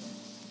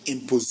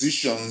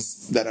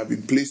impositions that have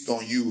been placed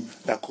on you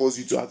that cause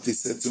you to act a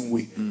certain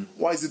way.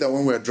 Why is it that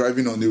when we're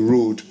driving on the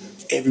road,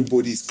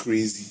 everybody is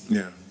crazy?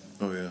 Yeah.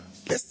 Oh yeah.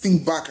 Let's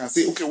think back and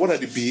say, okay, what are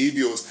the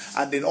behaviors?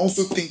 And then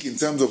also think in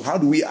terms of how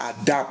do we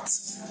adapt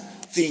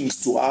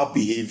things to our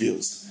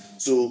behaviors.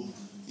 So,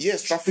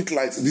 yes, traffic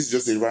lights, this is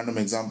just a random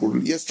example.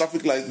 Yes,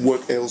 traffic lights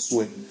work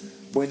elsewhere.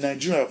 But in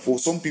Nigeria, for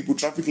some people,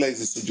 traffic light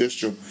is a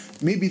suggestion.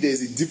 Maybe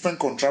there's a different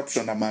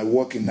contraption that might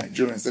work in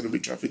Nigeria instead of a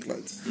traffic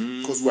light.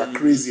 Because we're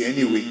crazy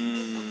anyway.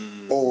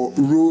 Or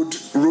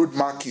road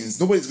markings.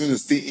 Nobody's going to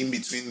stay in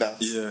between that.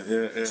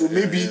 Yeah. So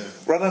maybe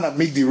rather than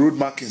make the road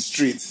marking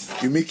straight,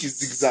 you make it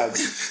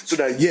zigzags. So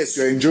that, yes,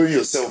 you're enjoying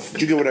yourself. Do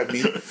you get what I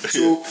mean?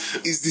 So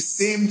it's the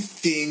same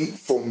thing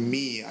for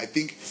me. I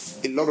think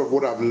a lot of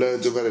what I've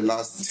learned over the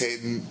last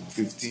 10,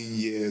 15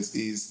 years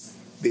is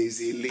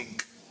there's a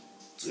link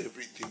to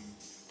everything.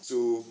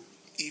 So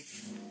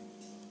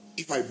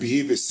if I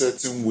behave a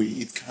certain way,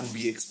 it can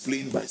be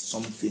explained by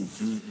something.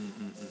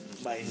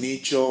 By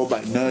nature,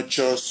 by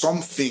nurture,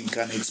 something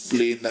can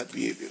explain that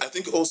behavior. I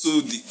think also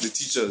the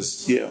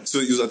teachers. Yeah. So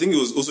I think it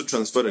was also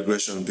transferred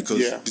aggression because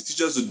the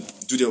teachers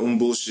would do their own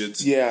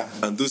bullshit. Yeah.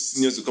 And those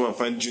seniors would come and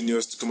find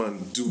juniors to come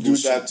and do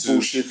that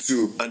bullshit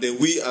too. And then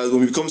when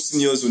we become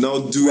seniors, we now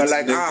do We're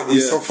it. like, we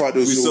suffered.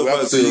 We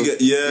suffered. So you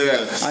get,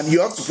 And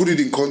you have to put it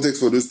in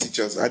context for those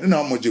teachers. I don't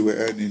know how much they were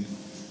earning.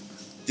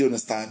 Do you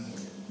understand?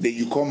 Then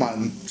you come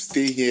and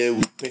stay here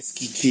with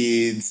pesky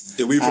kids.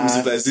 Away from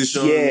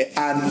civilization. Yeah,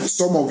 and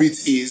some of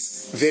it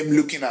is them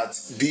looking at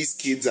these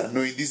kids and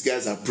knowing these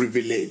guys are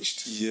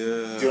privileged.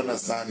 Yeah. Do you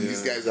understand? Yeah.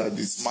 These guys are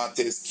the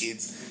smartest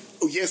kids.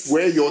 Oh, yes,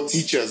 we're your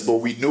teachers,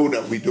 but we know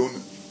that we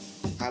don't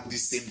have the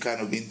same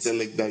kind of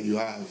intellect that you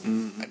have.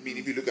 I mean,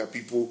 if you look at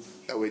people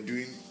that were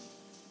doing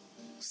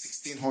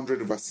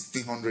 1600 over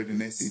 1600 in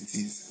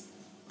SATs,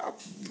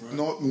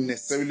 not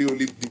necessarily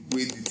only the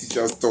way the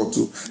teachers taught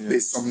to.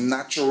 There's some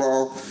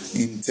natural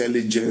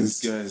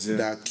intelligence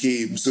that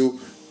came. So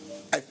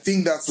I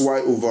think that's why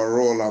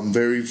overall I'm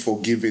very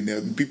forgiving. There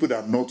are people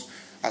that are not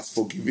as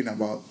forgiving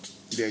about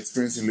their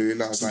experience in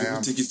Loyola as I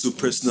am. Take it so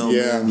personal,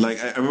 man.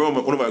 Like I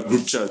remember one of our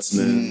group chats,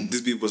 man.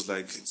 This people was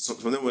like, some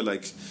of them were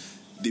like,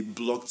 they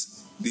blocked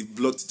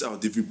it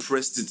out, they've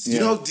repressed it. You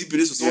know how deep it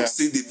is for someone to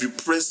say they've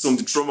repressed some of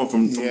the trauma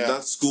from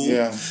that school.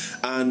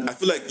 And I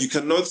feel like you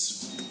cannot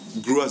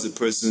grow as a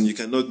person, you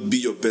cannot be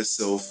your best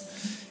self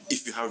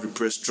if you have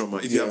repressed trauma,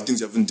 if you have things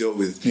you haven't dealt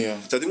with.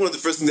 So I think one of the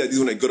first things I did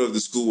when I got out of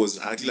the school was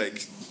I actually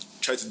like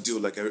try to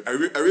deal. Like I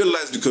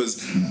realized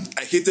because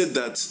I hated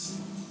that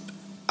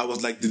I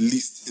was like the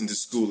least in the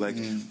school. Like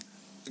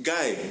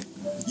guy,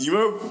 you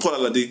remember Paul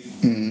Alade?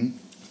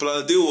 Paul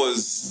Alade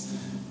was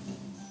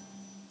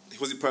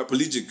a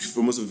paraplegic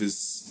for most of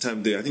his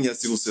time there. I think he had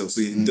sickle cell, so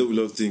he dealt with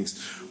a lot of things.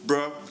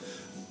 Bruh,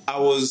 I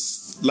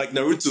was like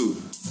Naruto.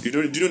 Do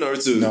you know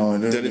Naruto? No, I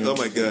don't. Oh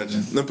my god.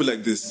 Not put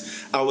like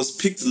this. I was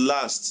picked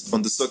last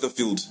on the soccer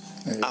field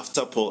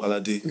after Paul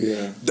Alade.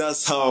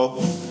 That's how,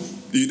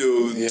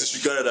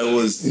 disregarded I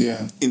was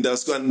in that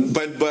school. And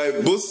by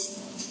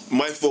both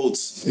my fault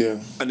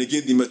and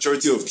again the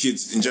maturity of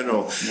kids in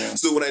general.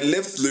 So when I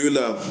left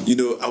Loyola,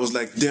 I was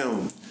like,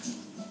 damn,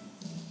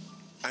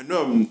 I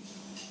know I'm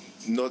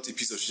not a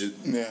piece of shit.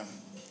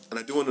 And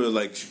I don't want to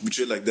like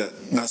betray like that.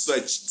 And so I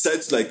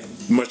decided to like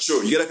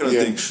mature. You get that kind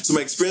of thing. So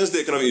my experience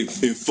there kind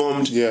of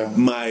informed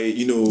my,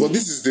 But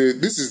this is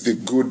the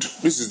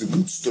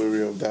good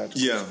story of that.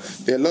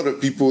 There are a lot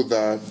of people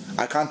that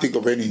I can't think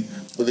of any,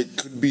 but there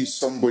could be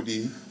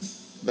somebody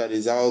that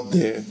is out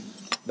there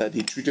that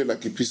they treated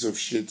like a piece of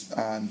shit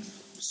and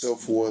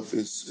self-worth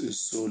is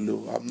so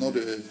low. I'm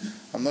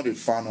not a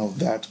fan of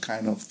that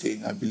kind of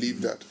thing. I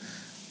believe that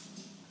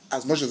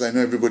as much as I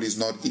know everybody's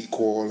not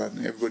equal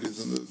and everybody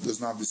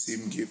does not have the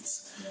same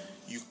gifts,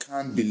 you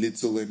can't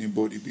belittle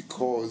anybody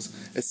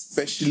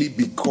especially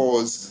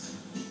because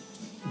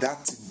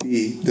that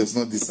today does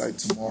not decide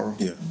tomorrow.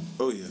 Yeah.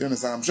 Oh, yeah. You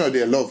understand? I'm sure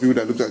there are a lot of people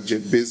that look at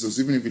Jeff Bezos,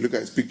 even if you look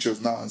at his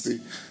pictures now and say,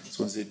 this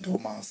one's a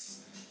dumbass.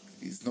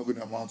 He's not going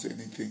to amount to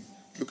anything.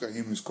 Look at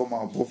him, he's come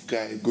out, buff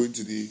guy, going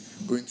to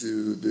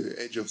the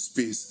edge of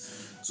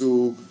space.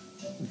 So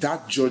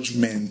that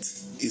judgment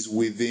is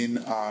within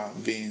our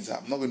veins.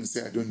 I'm not going to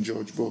say I don't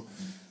judge, but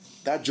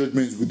that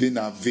judgment is within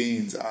our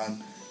veins,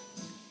 and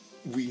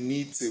we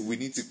need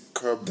to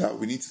curb that.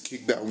 We need to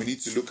kick that. We need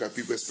to look at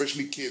people,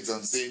 especially kids,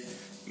 and say,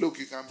 look,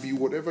 you can be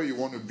whatever you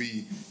want to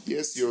be.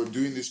 Yes, you're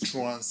doing this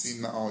truancy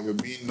now, you're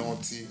being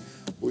naughty,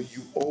 but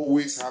you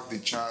always have the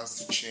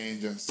chance to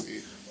change and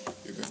say,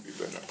 you're going to be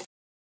better.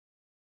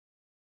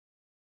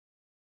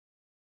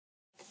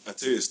 I'll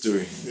tell you a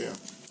story. Yeah.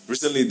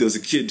 Recently, there was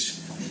a kid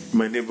in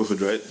my neighborhood,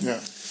 right? Yeah.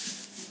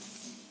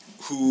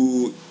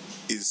 Who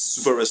is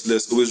super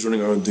restless, always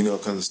running around doing all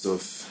kinds of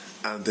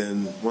stuff. And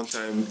then one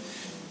time,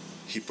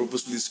 he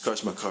purposefully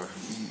scratched my car,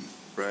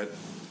 right?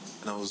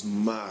 And I was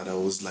mad. I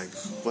was like,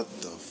 what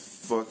the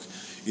fuck?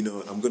 You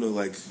know, I'm gonna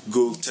like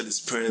go tell his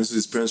parents, so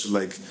his parents would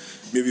like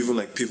maybe even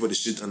like pay for the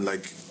shit and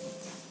like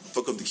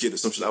fuck up the kid or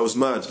some shit. I was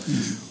mad.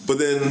 But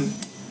then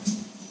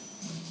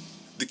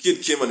the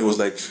kid came and he was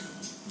like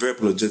very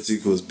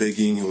apologetic, he was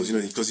begging, he was, you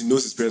know, because he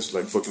knows his parents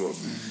would like fuck him up.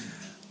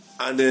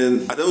 And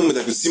then at that moment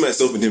I could see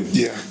myself in him.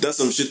 Yeah. That's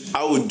some shit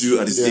I would do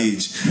at his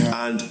age.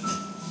 Yeah. And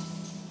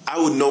I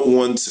would not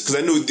want, because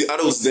I know the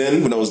adults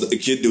then, when I was a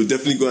kid, they would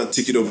definitely go and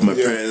take it up with my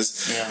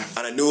parents. Yeah.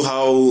 And I know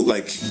how,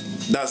 like,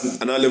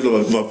 that's another level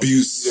of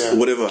abuse or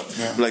whatever.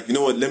 Yeah. I'm like, you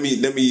know what, let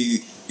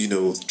me, you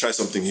know, try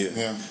something here.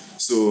 Yeah.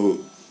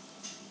 So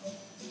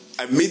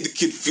I made the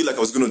kid feel like I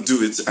was going to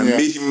do it. I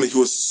made him, he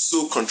was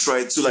so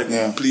contrite, so like,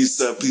 please,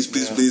 sir, please.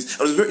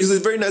 I was he was a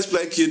very nice,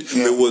 polite kid, but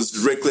he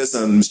was reckless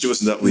and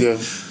mischievous in that way. Yeah.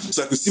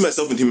 So I could see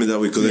myself in him in that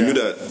way, because I knew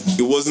that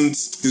he was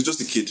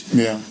just a kid.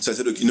 Yeah. So I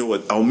said, okay, you know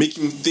what, I'll make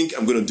him think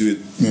I'm going to do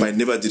it, but I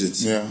never did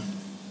it. Yeah.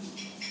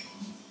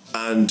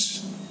 And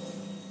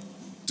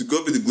to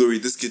God be the glory,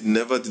 this kid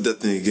never did that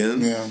thing again.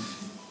 Yeah.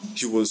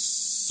 He was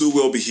so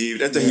well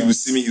behaved. Anytime he would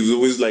see me, he was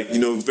always like, you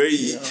know,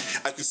 very.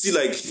 I could see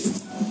like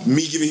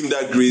me giving him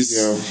that grace.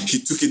 Yeah. He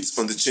took it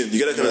on the chin. You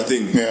get that kind of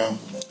thing. Yeah.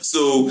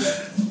 So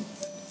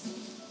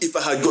if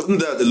I had gotten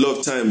that a lot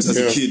of times as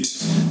a kid,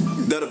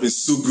 that would have been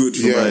so good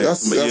for my.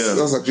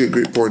 That's actually a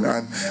great point,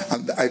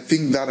 and I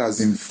think that has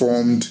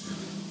informed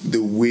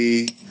the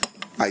way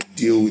I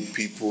deal with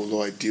people,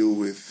 or I deal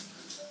with,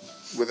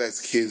 whether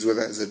it's kids,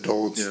 whether it's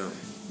adults. Yeah.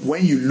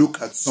 When you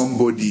look at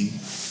somebody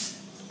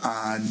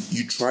and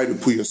you try to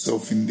put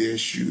yourself in their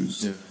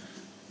shoes,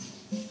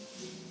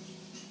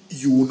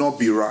 you will not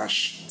be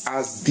rash.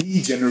 As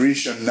the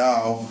generation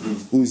now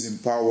who is in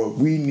power,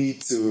 we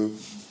need to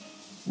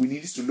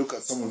look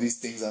at some of these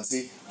things and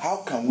say,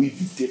 how can we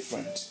be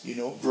different? You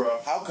know,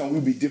 how can we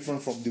be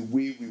different from the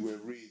way we were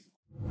raised?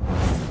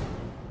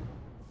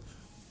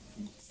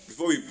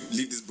 Before we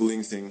leave this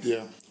bullying thing,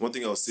 one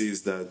thing I'll say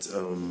is that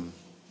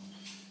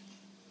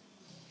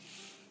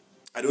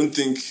I don't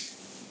think,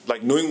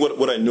 like, knowing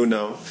what I know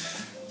now,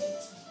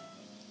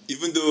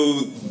 even though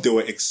there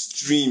were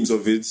extremes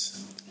of it,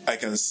 I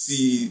can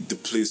see the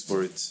place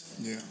for it.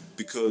 Yeah.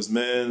 Because,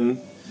 man,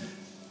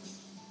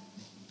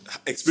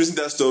 experiencing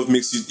that stuff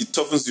it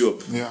toughens you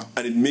up. Yeah.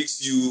 And it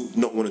makes you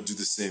not want to do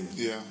the same.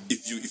 Yeah.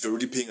 If you're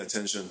really paying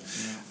attention.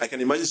 Yeah. I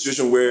can imagine a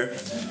situation where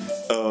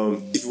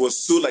if it was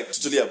so like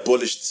totally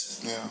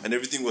abolished and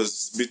everything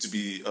was made to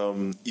be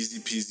easy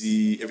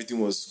peasy, everything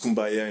was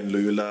kumbaya in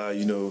Loyola,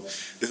 you know,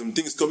 there's some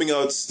things coming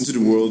out into the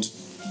world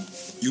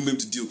you may have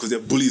to deal, because there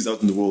are bullies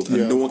out in the world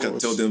and no one can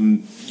tell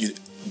them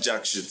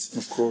jack shit.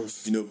 Of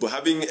course. You know, but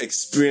having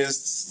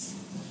experienced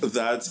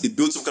that, it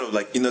builds some kind of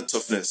like inner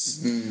toughness.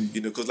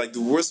 You know, because like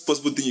the worst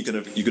possible thing you could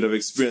have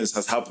experienced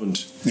has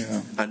happened.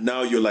 Yeah. And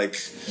now you're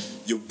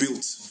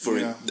built for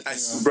it.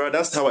 Bro,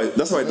 that's how I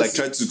like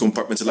try to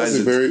compartmentalize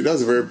it.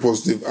 That's a very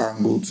positive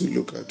angle to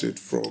look at it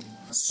from.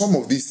 Some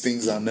of these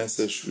things are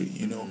necessary,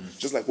 you know.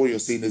 Just like what you're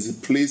saying, there's a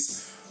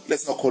place,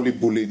 let's not call it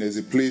bullying, there's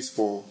a place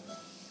for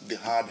the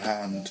hard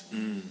hand,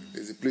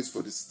 there's a place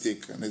for the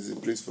stick, and there's a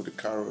place for the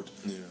carrot.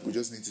 Yeah. We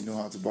just need to know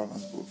how to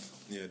balance both.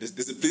 Yeah,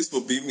 there's a place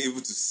for being able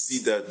to see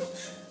that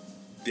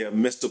they are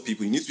messed up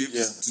people. You need to be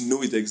able to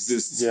know it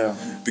exists. Yeah.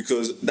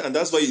 And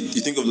that's why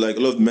you think of like a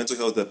lot of mental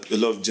health that a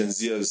lot of Gen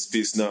Zers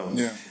face now.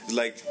 Yeah.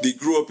 Like they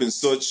grew up in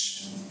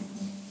such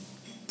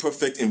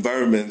perfect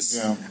environments,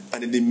 and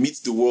then they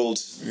meet the world,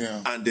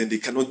 and then they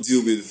cannot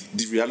deal with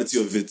the reality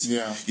of it.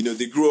 Yeah. You know,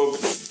 they grow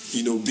up,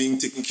 you know, being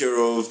taken care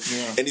of.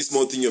 Yeah. Any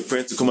small thing, your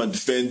parents will come and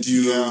defend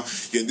you. Yeah.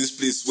 You're in this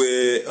place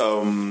where,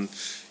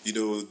 you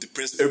know, the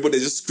parents,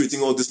 everybody's just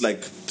creating all this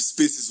like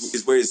spaces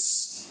is where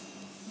it's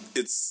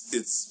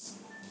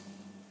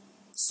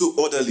so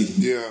orderly.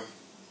 Yeah.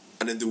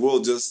 And then the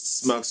world just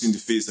smacks you in the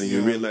face, and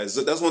you realize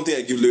that's one thing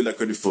I give Loyola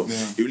credit for.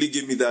 Yeah. It really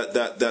gave me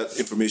that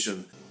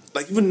information.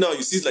 Like even now,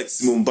 you see like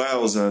Simone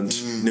Biles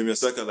and Naomi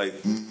Osaka like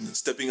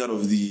stepping out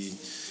of these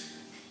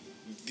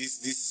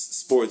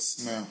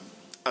sports,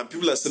 and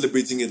people are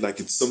celebrating it like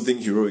it's something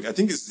heroic. I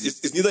think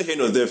it's neither here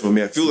nor there for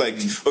me. I feel like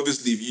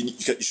obviously you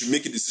should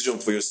make a decision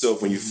for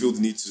yourself when you feel the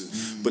need to,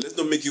 but let's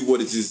not make it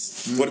what it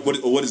is,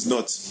 what is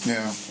not.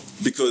 Yeah.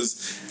 Because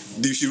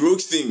the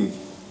heroic thing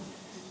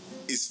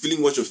is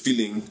feeling what you're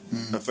feeling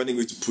and finding a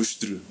way to push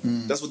through.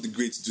 That's what the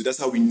greats do. That's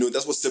how we know.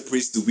 That's what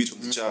separates the wheat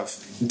from the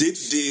chaff. Day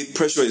to day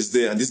pressure is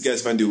there, and these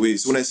guys find a way.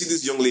 So when I see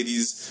these young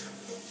ladies,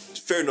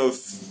 fair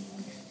enough.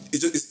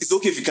 It's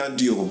okay if you can't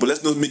deal, but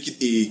let's not make it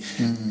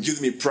give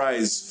them a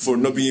prize for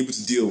not being able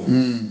to deal.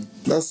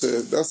 That's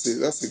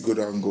a good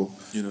angle.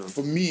 You know,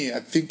 for me,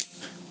 I think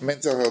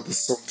mental health is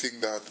something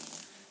that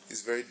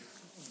is very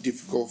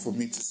difficult for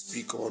me to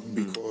speak on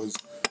because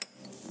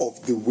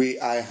of the way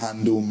I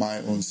handle my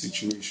own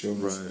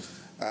situations. Right.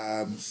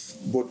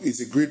 But it's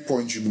a great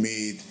point you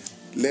made.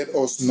 Let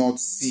us not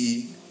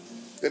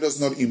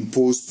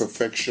impose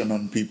perfection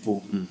on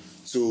people.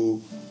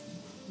 So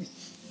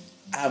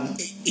I'm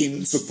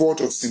in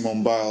support of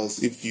Simone Biles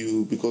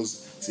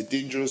because it's a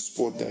dangerous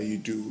sport that you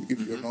do.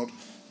 If you're not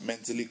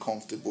mentally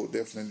comfortable,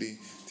 definitely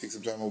take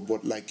some time off.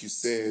 But like you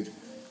said,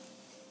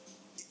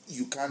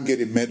 you can't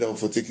get a medal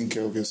for taking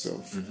care of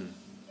yourself.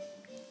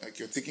 Like,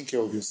 you're taking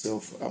care of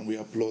yourself, and we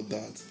applaud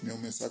that.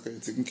 Naomi Osaka,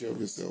 you're taking care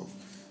of yourself,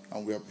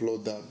 and we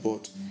applaud that.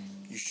 But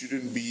you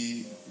shouldn't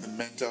be the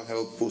mental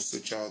health poster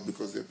child,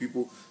 because there are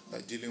people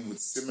that are dealing with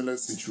similar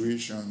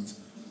situations,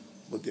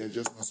 but they're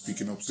just not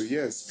speaking up. So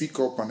yeah, speak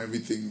up and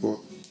everything, but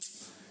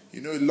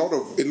you know, a lot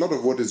of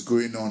what is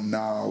going on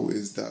now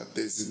is that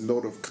there's a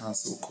lot of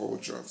cancel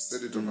culture. I've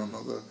said it on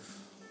another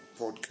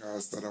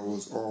podcast that I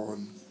was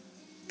on.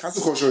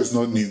 Cancel culture is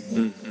not new,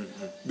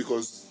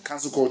 because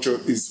cancel culture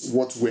is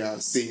what we are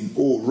saying.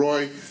 Oh,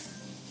 Roy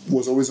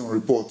was always on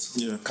report.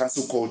 Yeah.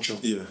 Cancel culture.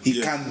 Yeah.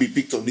 He can't be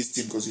picked on this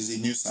team because he's a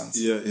nuisance.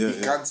 He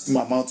can't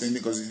amount to anything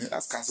because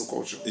that's cancel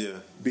culture. Yeah.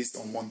 Based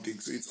on one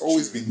thing. So it's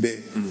always been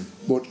there.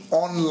 But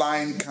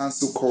online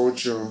cancel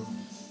culture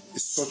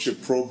is such a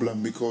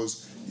problem,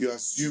 because you're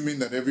assuming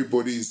that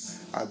everybody is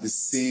at the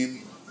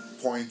same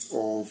point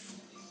of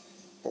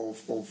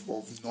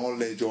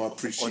knowledge or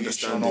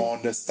appreciation or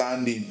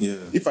understanding. Yeah.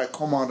 If I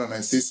come out and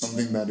I say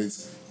something that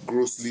is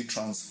grossly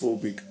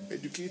transphobic,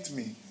 educate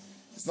me.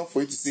 It's not for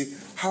you to say,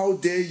 how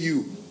dare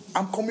you?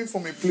 I'm coming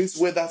from a place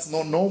where that's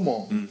not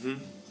normal. I'm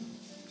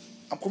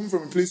coming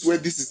from a place where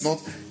this is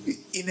not.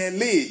 In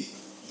LA,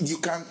 you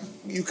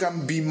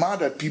can be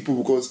mad at people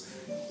because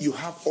you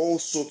have all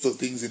sorts of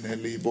things in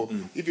LA, but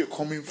if you're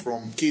coming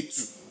from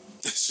K2,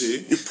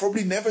 you've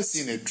probably never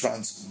seen a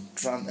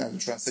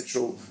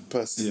transsexual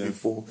person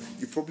before.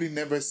 You've probably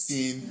never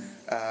seen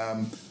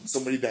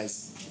somebody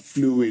that's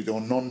fluid or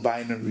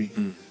non-binary.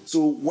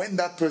 So when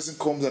that person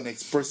comes and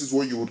expresses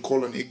what you would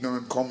call an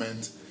ignorant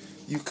comment,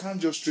 you can't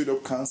just straight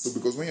up cancel,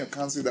 because when you're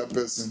canceling that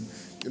person,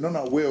 you're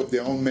not aware of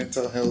their own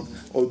mental health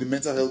or the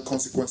mental health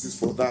consequences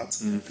for that.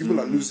 People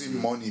are losing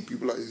money,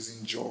 people are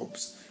losing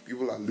jobs,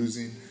 people are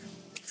losing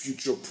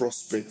future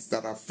prospects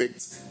that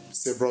affect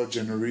several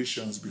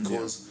generations,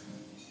 because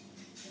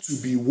to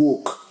be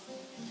woke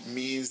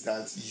means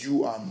that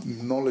you are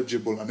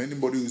knowledgeable, and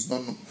anybody who's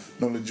not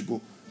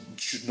knowledgeable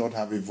should not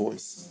have a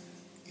voice.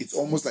 It's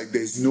almost like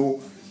there's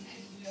no...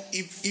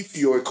 If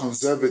you're a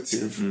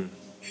conservative,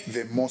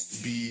 there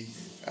must be...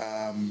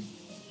 a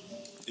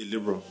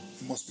liberal.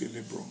 There must be a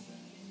liberal.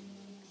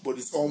 But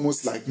it's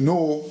almost like,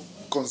 no,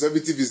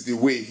 conservative is the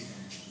way.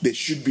 There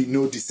should be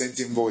no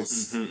dissenting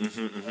voice.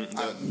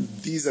 And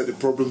these are the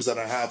problems that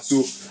I have.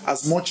 So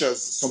as much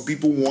as some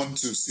people want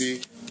to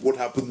say what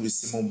happened with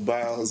Simone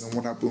Biles and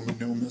what happened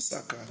with Naomi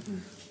Osaka,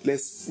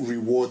 let's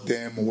reward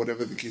them or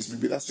whatever the case may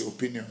be. That's your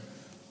opinion.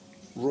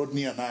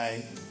 Rodney and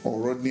I, or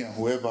Rodney and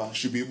whoever,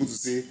 should be able to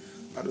say,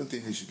 I don't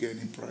think they should get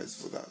any prize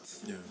for that.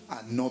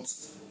 And not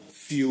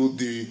feel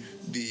the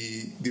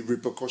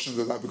repercussions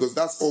of that, because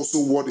that's also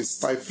what is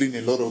stifling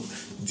a lot of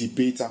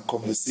debate and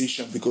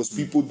conversation, because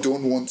people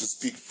don't want to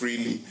speak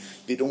freely.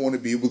 They don't want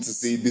to be able to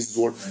say this is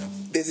what...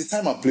 There's a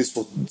time and place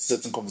for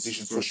certain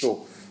conversations, for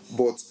sure,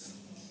 but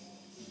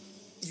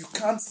you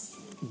can't,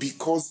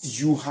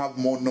 because you have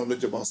more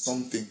knowledge about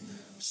something,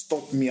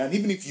 stop me. And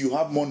even if you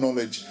have more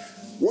knowledge,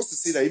 what's to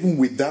say that even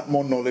with that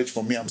more knowledge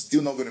from me, I'm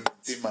still not going to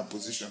maintain my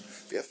position?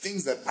 There are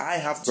things that I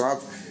have to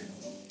have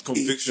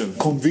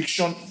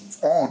conviction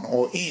on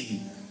or in,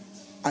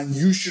 and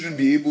you shouldn't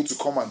be able to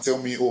come and tell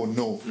me, oh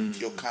no,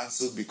 you're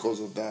cancelled because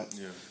of that.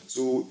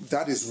 So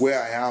that is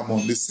where I am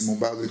on this Simone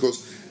Biles,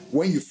 because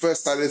when you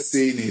first started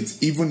saying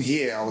it, even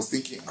here I was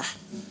thinking,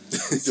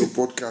 it's your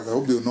podcast, I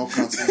hope they'll not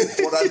cancel me.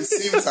 But at the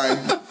same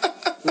time,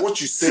 what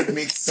you said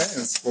makes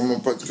sense from a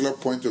particular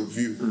point of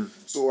view.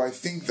 So I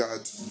think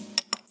that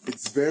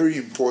it's very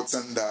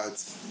important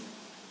that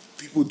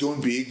people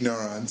don't be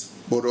ignorant,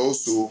 but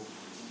also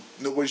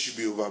nobody should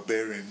be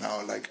overbearing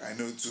now. Like, I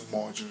know too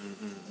much,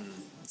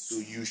 so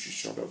you should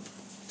shut up.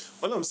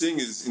 All I'm saying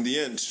is, in the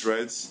end,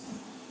 right,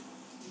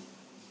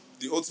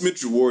 the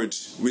ultimate reward,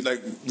 we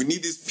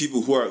need these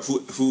people who are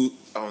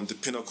on the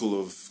pinnacle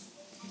of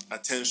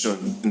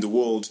attention in the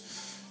world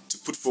to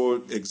put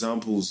forward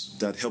examples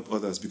that help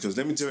others. Because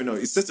let me tell you now,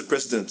 it sets a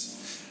precedent.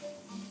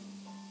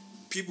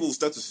 people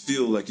start to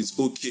feel like it's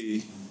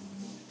okay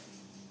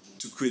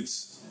to quit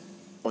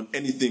on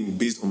anything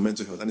based on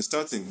mental health. And it's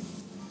starting.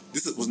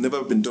 This was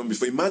never been done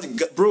before. Imagine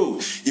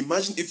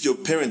if your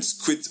parents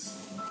quit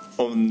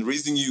on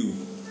raising you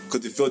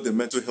because they felt their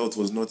mental health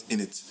was not in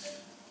it.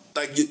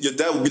 Like, your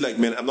dad would be like,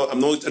 man, I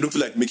don't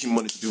feel like making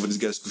money to pay for this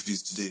guy's school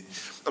fees today.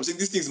 I'm saying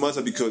these things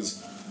matter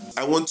because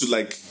I want to,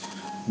 like,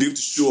 be able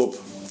to show up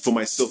for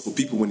myself, for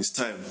people when it's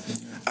time.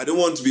 I don't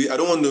want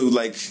to,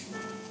 like,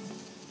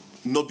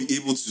 not be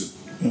able to,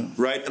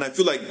 right? And I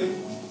feel like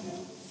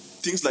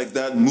things like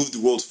that move the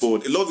world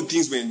forward. A lot of the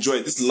things we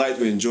enjoy, this life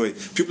we enjoy,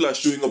 people are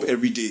showing up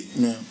every day.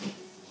 Yeah.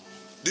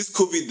 This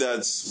COVID that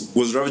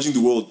was ravaging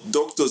the world,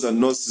 doctors and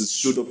nurses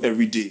showed up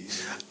every day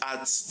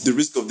at the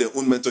risk of their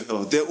own mental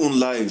health, their own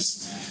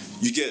lives.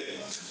 You get?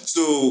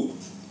 So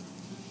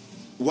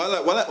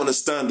while I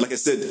understand, like I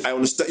said, I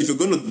understand if you're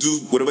going to do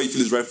whatever you feel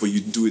is right for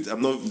you, do it.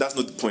 That's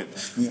not the point.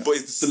 Yeah. But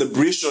it's the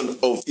celebration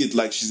of it,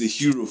 like she's a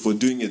hero for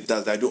doing it,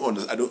 that I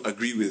don't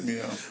agree with.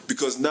 Yeah.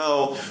 Because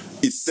now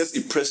it sets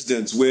a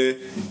precedent where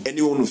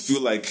anyone will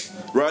feel like,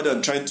 rather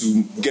than trying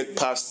to get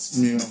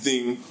past the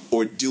thing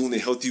or deal in a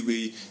healthy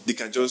way, they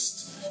can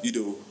just,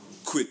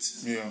 quit.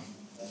 Yeah.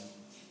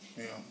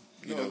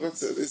 Yeah.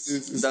 That's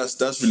it.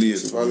 That's really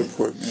it's a valid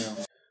point. Yeah.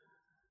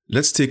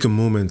 Let's take a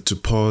moment to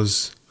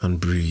pause and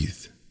breathe.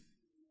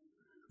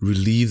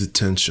 Relieve the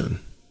tension.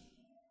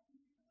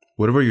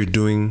 Whatever you're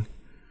doing,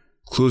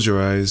 close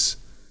your eyes,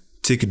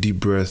 take a deep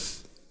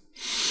breath.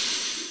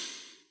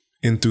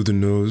 In through the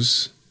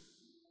nose,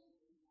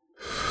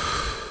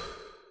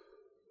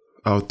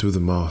 out through the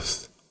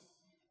mouth.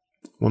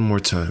 One more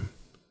time.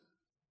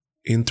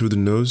 In through the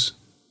nose,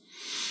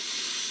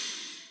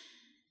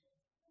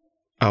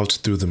 out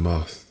through the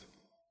mouth.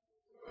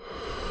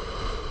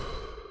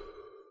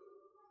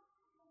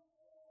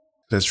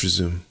 Let's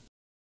resume.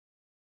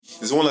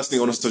 There's one last thing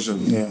I want to touch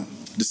on. Yeah.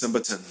 December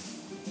 10.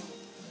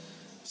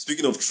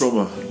 Speaking of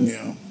trauma.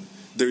 Yeah.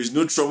 There is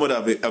no trauma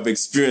that I've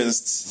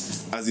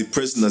experienced as a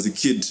person, as a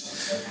kid,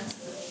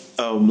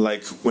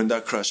 like when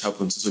that crash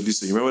happened. So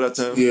Lisa, you remember that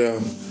time? Yeah.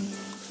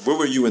 Where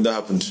were you when that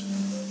happened?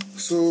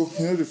 So,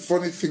 the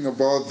funny thing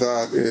about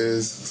that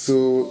is,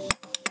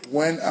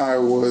 when I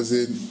was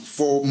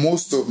for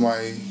most of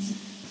my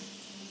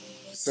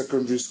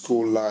secondary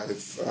school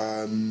life,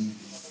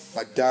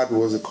 my dad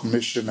was a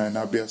commissioner in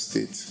Abia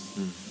State.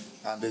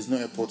 And there's no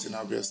airport in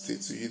Abia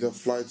State, so you either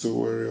fly to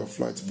Owerri or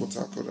fly to Port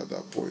Harcourt at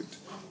that point.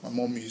 My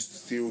mom used to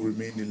still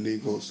remain in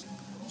Lagos.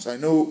 So I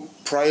know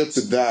prior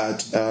to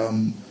that,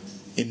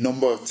 a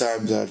number of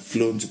times I had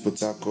flown to Port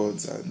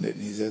Harcourt and then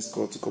his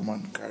escort to come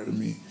and carry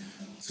me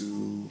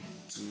to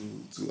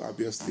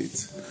Abia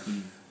State.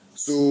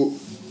 So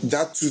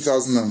that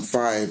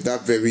 2005,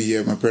 that very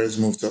year, my parents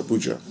moved to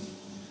Abuja.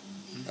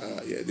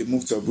 They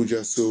moved to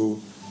Abuja,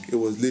 so it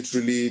was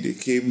literally, they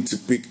came to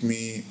pick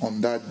me on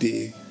that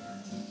day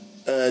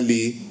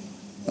early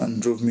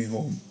and drove me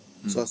home.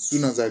 So as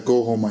soon as I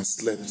go home, I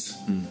slept.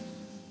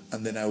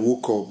 And then I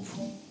woke up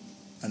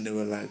and they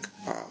were like,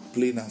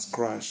 plane has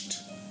crashed.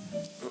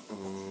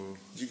 Do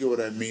you get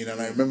what I mean?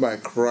 And I remember I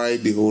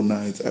cried the whole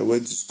night. I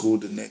went to school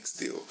the next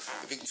day.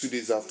 I think 2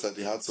 days after,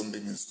 they had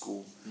something in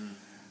school.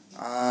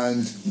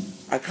 And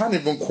I can't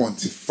even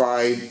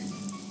quantify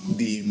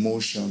the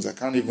emotions. I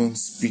can't even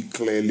speak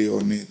clearly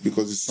on it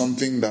because it's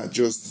something that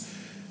just,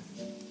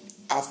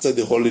 after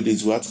the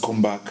holidays, we had to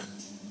come back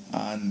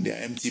and there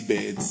are empty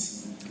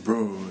beds.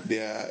 Bro.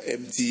 There are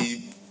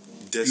empty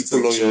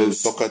people on your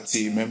soccer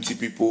team, empty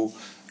people.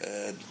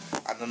 And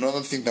another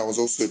thing that was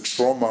also a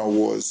trauma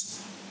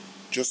was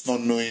just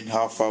not knowing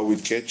how far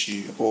we'd get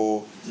you,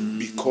 or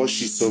because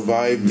she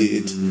survived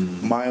it,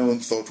 my own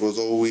thought was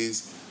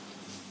always,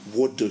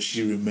 what does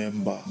she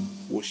remember?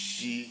 Did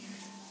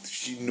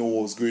she know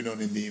what was going on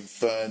in the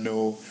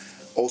inferno?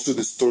 Also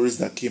the stories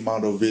that came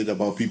out of it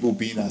about people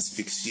being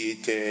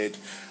asphyxiated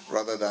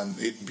rather than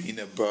it being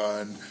a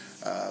burn,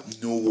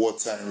 no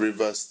water in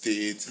River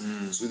State.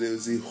 So there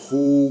was a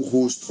whole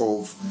host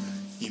of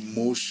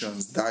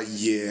emotions that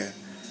year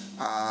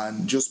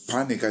and just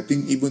panic. I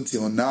think even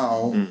till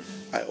now,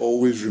 I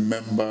always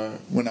remember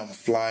when I'm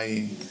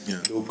flying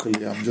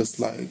locally, I'm just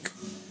like,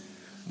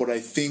 but I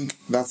think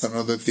that's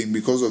another thing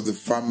because of the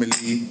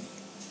family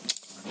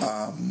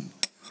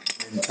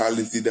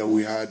mentality that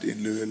we had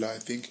in Loyola. I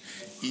think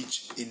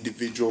each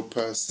individual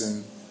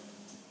person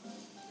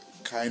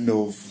kind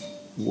of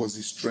was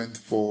a strength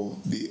for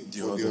the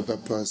other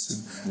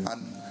person.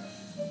 And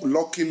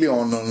luckily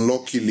or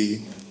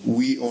unluckily,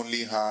 we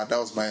only had, that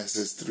was my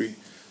SS3.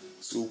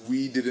 So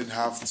we didn't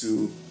have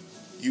to,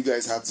 you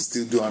guys had to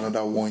still do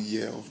another 1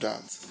 year of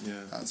that.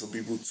 And some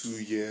people 2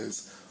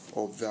 years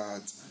of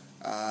that.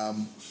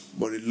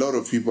 But a lot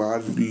of people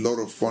had a lot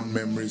of fun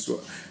memories.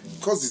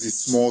 Because it's a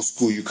small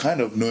school, you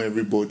kind of know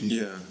everybody.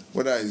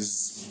 Whether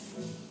it's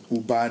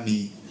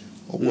Ubani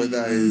or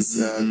whether it's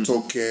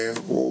Toke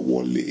or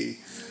Wale.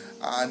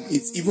 And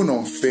it's even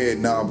unfair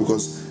now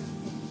because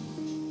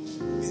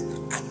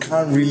I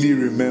can't really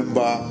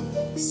remember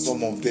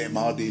some of them,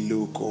 how they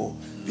look or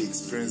the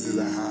experiences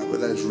I had,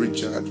 whether it's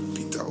Richard,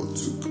 Peter or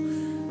Took.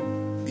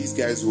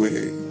 these guys were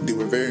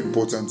very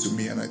important to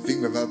me, and I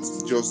think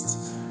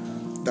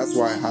that's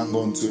why I hang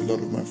on to a lot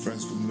of my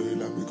friends from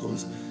Loyola,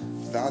 because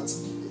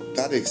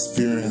that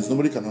experience,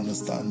 nobody can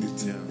understand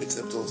it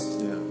except us.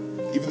 Yeah.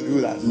 Even the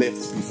people that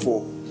left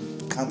before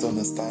can't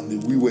understand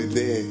it. We were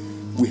there.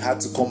 We had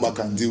to come back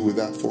and deal with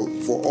that. For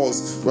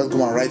us, we had to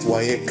come and write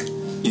WAEC.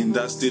 In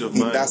that state of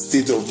mind. In that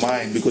state of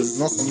mind, because it's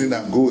not something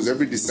that goes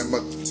every December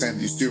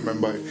 10th. You still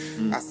remember it.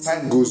 As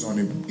time goes on,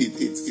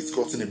 it's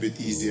gotten a bit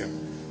easier.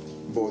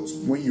 But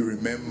when you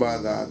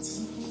remember that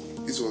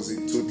this was a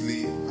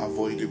totally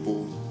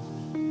avoidable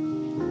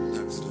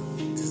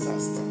accident,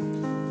 disaster,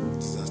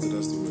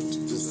 that's the word.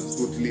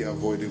 Disaster. Totally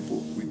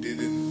avoidable. We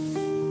didn't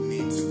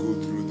need to go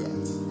through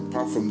that.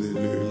 Apart from the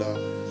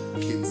Loyola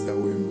kids that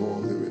were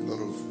involved, there were a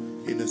lot of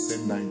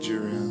innocent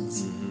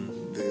Nigerians.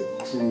 The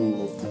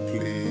crew of the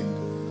plane.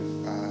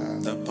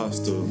 That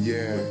pastor.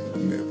 Yeah,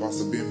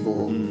 Pastor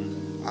Bimbo.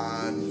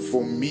 And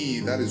for me,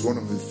 that is one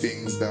of the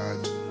things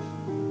that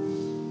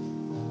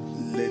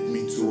led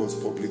me towards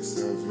public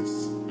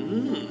service.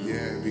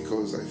 Yeah,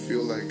 because I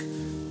feel like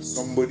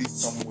somebody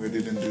somewhere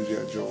didn't do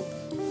their job.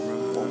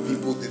 Or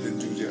people didn't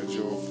do their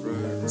job.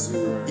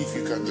 So if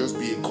you can just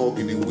be a cog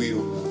in a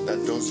wheel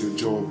that does your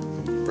job,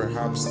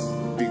 perhaps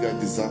bigger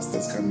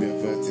disasters can be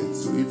averted.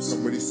 So if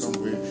somebody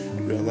somewhere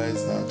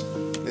realized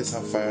that, let's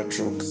have fire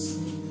trucks.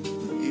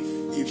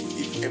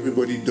 If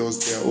everybody does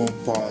their own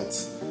part,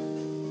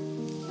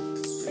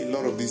 a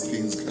lot of these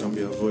things can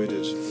be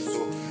avoided.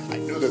 So I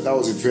know that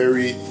was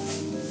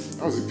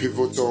a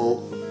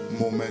pivotal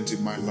moment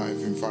in my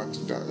life. In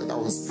fact, that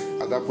was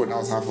at that point, that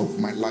was half of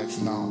my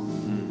life now.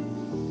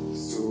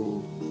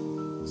 So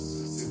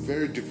it's a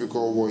very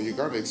difficult word. You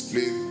can't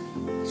explain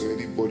to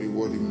anybody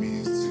what it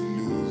means to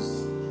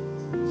lose.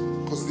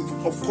 Because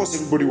of course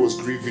everybody was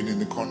grieving in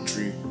the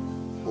country,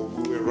 but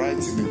we were right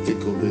in the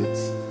thick of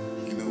it.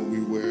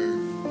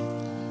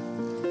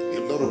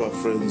 A lot of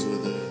our friends were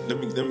there. Let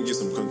me give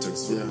some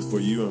context for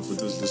you and for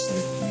those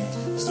listening.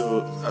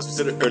 So, as we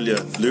said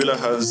earlier, Loyola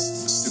has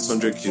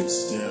 600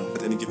 kids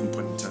at any given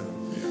point in time.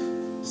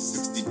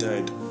 60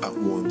 died at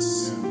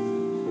once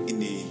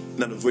in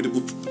an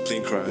unavoidable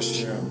plane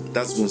crash.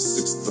 That's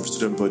 1/6 of the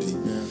student body.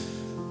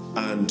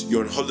 And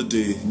you're on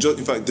holiday.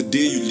 In fact, the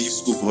day you leave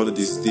school for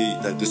holidays, the day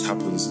that this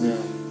happens,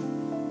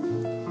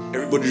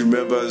 everybody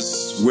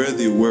remembers where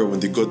they were when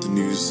they got the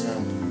news.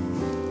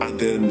 And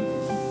then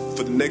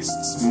for the next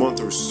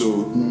month or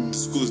so, the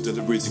school is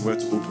deliberating where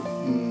to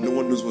open. No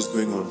one knows what's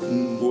going on.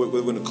 Whether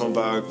we're going to come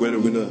back, whether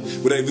even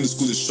the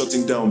school is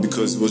shutting down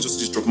because it was just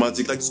this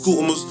traumatic. Like, school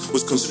almost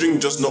was considering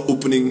just not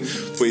opening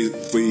for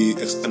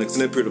an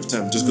extended period of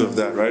time, just because of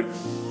that, right?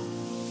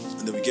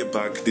 And then we get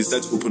back, they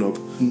decide to open up,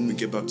 we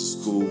get back to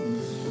school.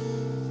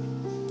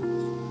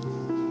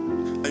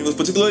 And it was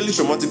particularly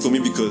traumatic for me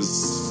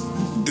because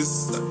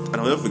and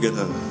I'll never forget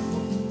her,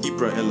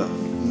 Ibra Ella.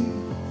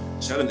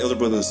 She had an elder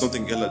brother,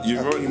 something Ella. You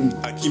remember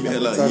Akim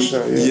Ella?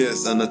 Natasha,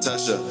 yes, and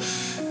Natasha.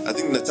 I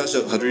think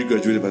Natasha had already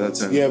graduated by that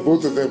time. Yeah,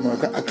 both of them.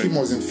 Akim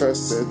was in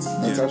first set.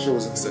 Natasha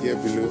was in the year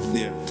below.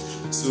 Yeah.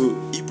 So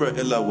Ibra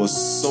Ella was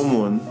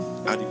someone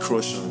I had a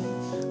crush on,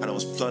 and I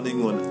was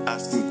planning on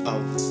asking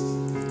out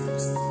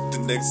the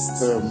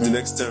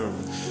next term.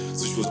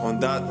 So she was on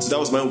that. So that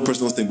was my own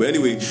personal thing. But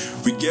anyway,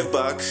 we get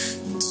back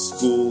to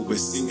school. We're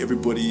seeing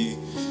everybody,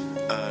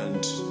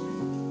 and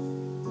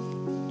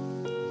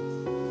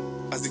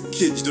as a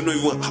kid, you don't know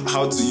even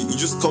how to. You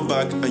just come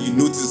back and you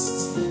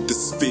notice the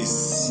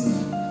space,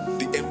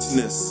 the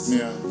emptiness.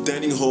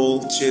 Dining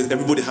hall, chairs.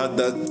 Everybody had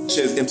that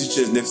chairs, empty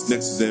chairs next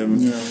to them.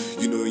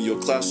 You know, in your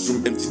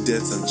classroom, empty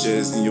desks and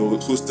chairs. In your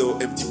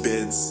hostel, empty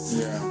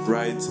beds.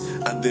 Right,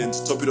 and then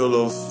to top it all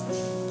off,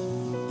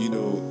 you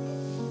know,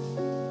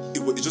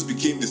 it just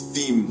became the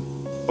theme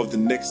of the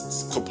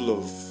next couple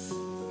of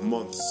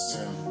months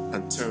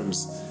and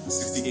terms.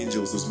 60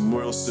 Angels, there's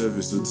memorial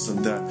service, this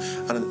and that.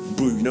 And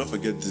bro, you never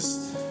forget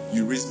this.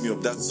 You Raised Me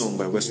Up, that song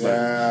by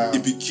Westlife.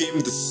 It became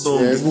the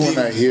song. Even when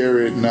I hear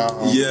it now.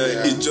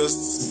 It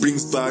just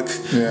brings back.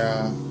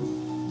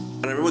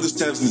 And I remember those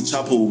times in the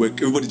chapel where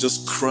everybody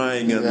just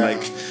crying and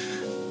like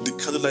the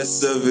candlelight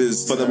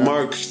service, Father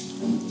Mark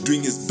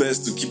doing his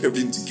best to keep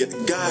everything together.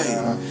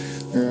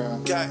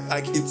 Guy,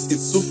 like it's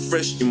so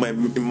fresh in my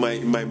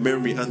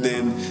memory. And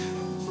then,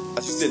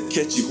 as you said,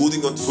 Kechi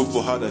holding on to hope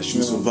for her that she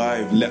will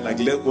survive.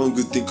 Let one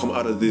good thing come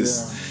out of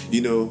this.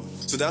 You know,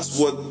 so that's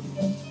what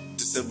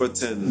December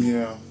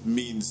 10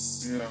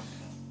 means.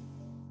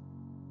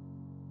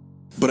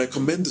 But I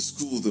commend the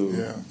school though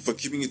for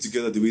keeping it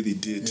together the way they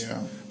did.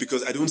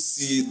 Because I don't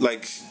see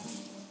like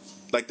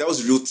that was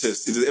a real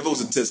test. If there ever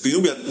was a test, because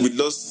you know we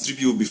lost 3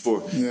 people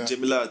before.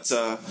 Jamila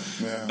Atta,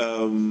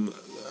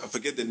 I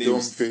forget the names.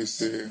 Don't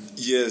face it.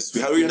 Yes,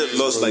 we had already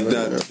lost like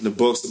that in the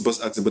bus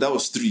accident, but that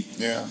was 3.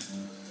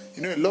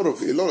 You know, a lot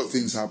of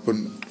things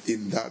happen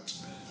in that.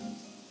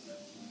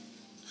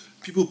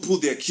 People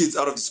pulled their kids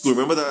out of the school.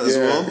 Remember that as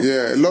well?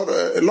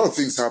 A lot of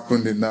things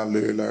happened in that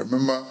Loyola. I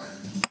remember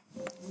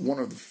one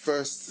of the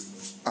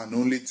first and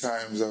only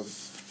times I've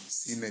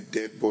seen a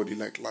dead body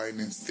like lying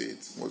in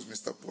state was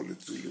Mr.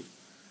 Politulu.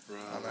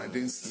 and I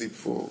didn't sleep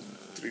for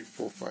 3,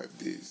 4, 5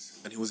 days.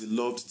 And he was a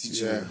loved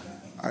teacher.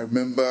 Yeah, I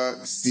remember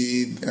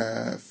seeing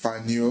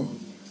Fanio.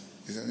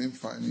 Is her name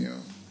Fanio?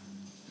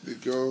 The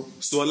girl.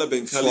 Swala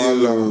Benkali.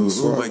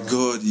 Oh my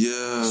God,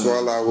 yeah.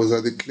 Swala was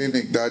at the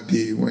clinic that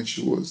day when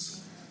she was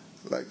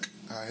like,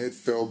 her head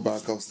fell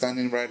back. I was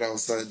standing right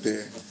outside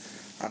there,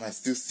 and I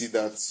still see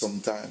that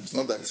sometimes.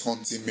 Not that it's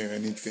haunting me or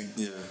anything.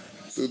 Yeah.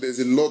 So there's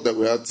a lot that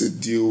we had to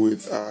deal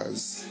with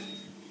as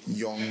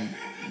young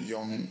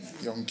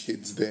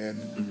kids then.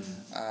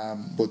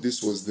 But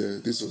this was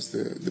the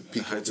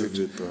peak height of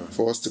it, bro.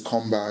 For us to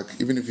come back,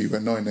 even if we were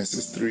not in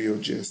SS3 or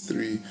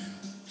GS3,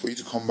 for you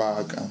to come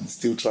back and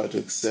still try to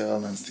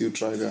excel and still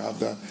try to have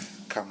that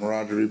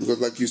camaraderie, because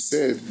like you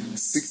said,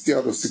 60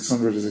 out of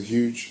 600 is a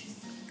huge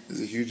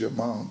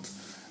amount.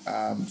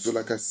 So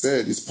like I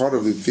said, it's part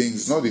of the things.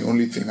 It's not the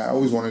only thing. I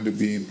always wanted to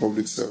be in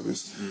public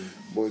service,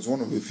 but it's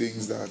one of the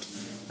things that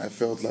I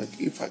felt like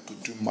if I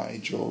could do my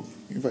job,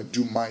 if I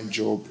do my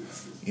job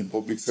in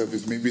public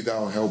service, maybe that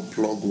will help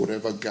plug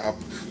whatever gap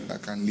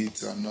that can lead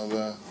to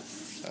another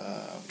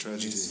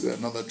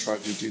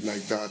tragedy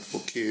like that for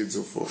kids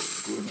or for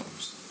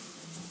grown-ups.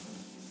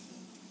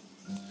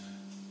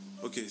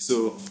 Okay,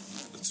 so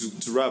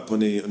to wrap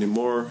on a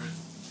more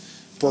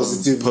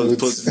positive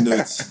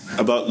note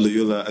about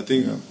Loyola, I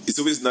think it's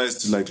always nice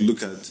to like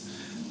look at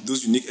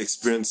those unique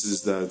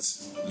experiences that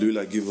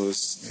Loyola gave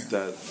us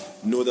that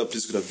no other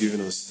place could have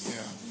given us.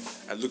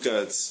 Yeah. I look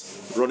at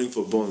running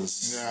for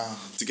bonds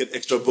to get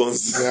extra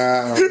bonds.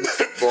 Yeah,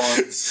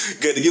 bonds.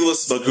 They give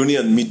us macaroni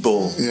and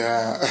meatball.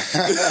 Yeah.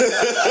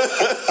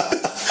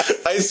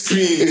 Ice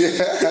cream.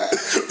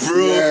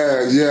 Bro.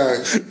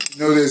 Yeah. You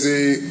know,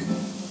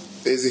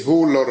 there's a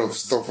whole lot of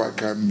stuff I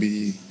can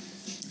be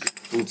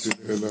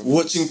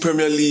watching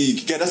Premier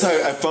League. Yeah, that's how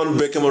I found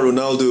Beckham and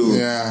Ronaldo.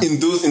 Yeah. In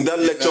that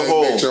lecture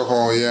hall. Lecture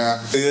hall,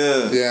 yeah.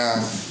 Yeah.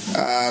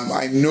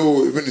 I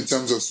know, even in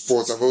terms of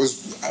sports, I've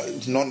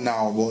always, not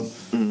now, but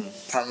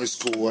primary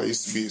school, I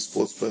used to be a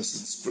sports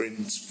person,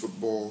 sprint,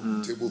 football,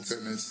 table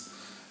tennis.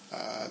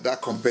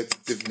 That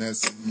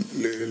competitiveness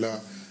in Loyola.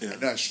 Yeah. I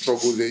know I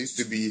struggled. There used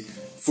to be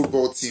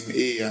football team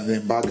A and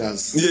then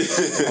baggers.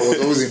 Yeah. I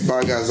was always in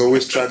baggers,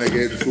 always trying to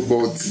get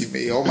football team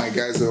A. All my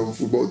guys were on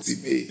football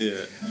team A.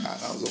 Yeah. And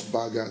I was on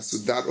baggers. So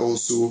that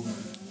also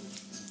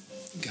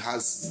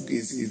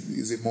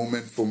is a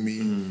moment for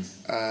me.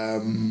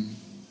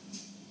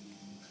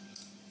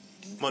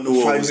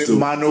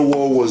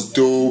 Manowar was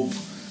dope.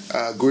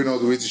 Going all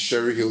the way to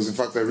Sherry Hills. In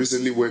fact, I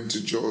recently went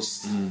to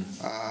Jos and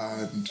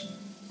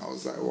I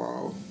was like,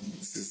 wow,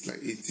 this is like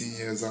 18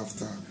 years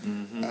after.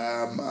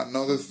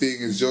 Another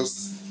thing is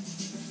just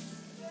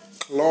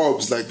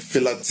clubs like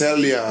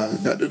Philatelia.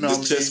 I don't know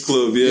the chess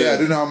club, I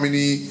don't know how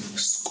many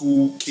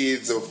school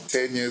kids of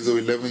 10 years or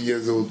 11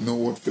 years old know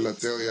what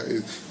Philatelia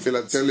is.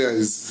 Philatelia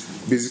is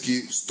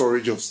basically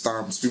storage of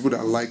stamps. People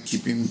that like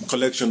keeping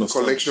collection of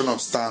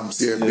stamps,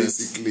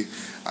 basically.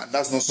 And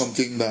that's not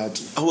something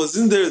that I was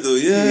in there though.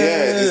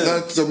 It's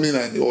not something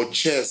like, or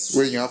chess,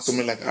 where you have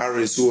someone like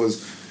Aris who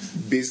was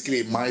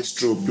basically a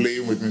maestro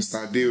playing with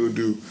Mr.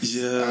 Adeodu.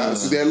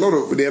 So there are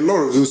a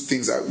lot of those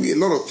things. A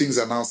lot of things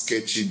are now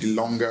sketchy the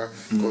longer,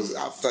 because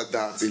after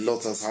that a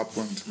lot has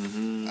happened.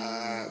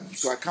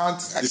 So I can't.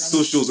 The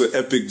socials were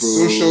epic, bro.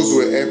 Socials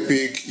were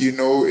epic. You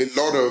know, a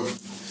lot of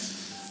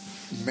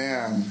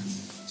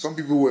some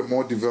people were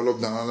more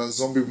developed than others.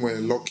 Some people were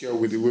luckier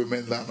with the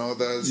women than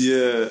others.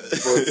 Yeah.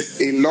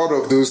 But a lot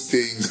of those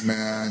things,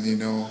 man, you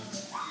know,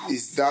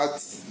 is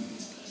that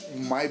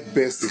my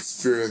best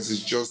experience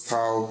is just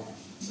how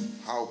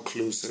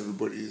close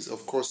everybody is.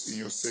 Of course, in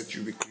your set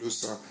you'll be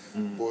closer,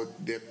 but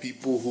there are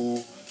people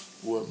who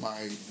were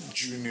my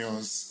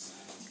juniors.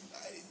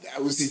 I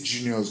would say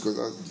juniors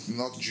because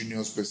not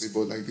juniors per se,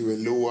 but like they were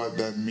lower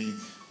than me.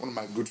 One of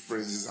my good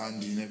friends is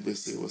Andy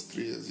Nebese, was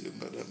 3 years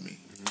younger than me.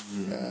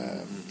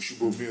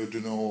 Shubomi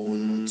Oduno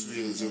was 2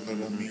 years younger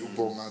than me.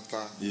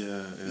 Ubongata.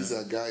 These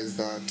are guys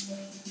that,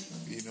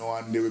 you know,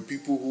 and there were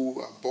people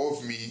who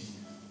above me.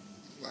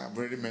 I've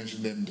already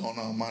mentioned them: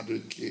 Donna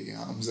Amadoke,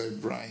 Hamza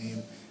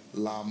Ibrahim,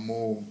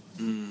 Lamo,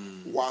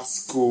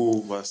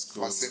 Wasco,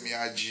 Wasemi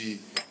Aji.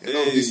 A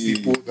lot of these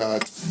people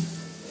that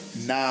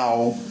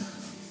now,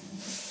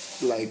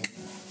 like,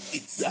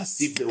 it's as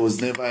if there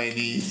was never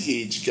any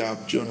age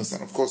gap. Do you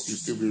understand? Of course, you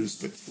still be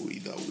respectful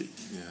either way.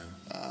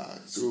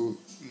 So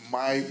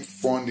my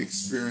fond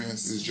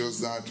experience is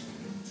just that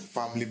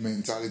family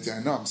mentality. I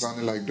know I'm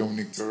sounding like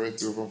Dominic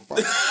Toretto from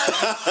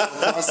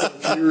Fast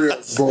and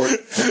Furious, but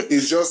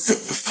it's just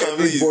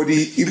everybody.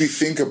 If you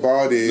think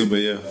about it,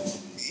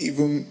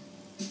 even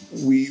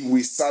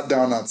we sat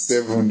down at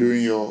 7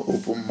 during your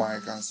open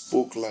mic and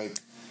spoke like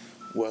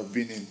we have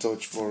been in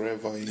touch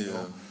forever, you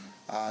know.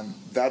 And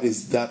that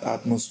is that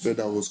atmosphere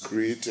that was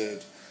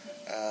created.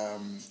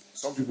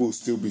 Some people will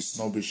still be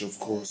snobbish, of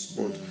course,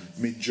 but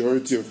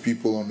majority of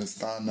people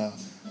understand that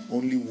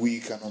only we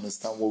can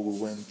understand what we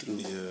went through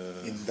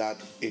Yeah. in that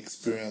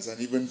experience. And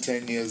even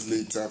 10 years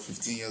later,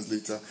 15 years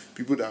later,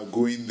 people that are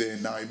going there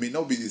now, it may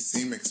not be the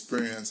same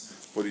experience,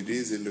 but it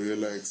is a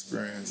Loyola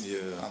experience.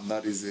 Yeah. And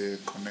that is a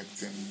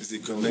connecting.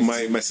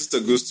 My sister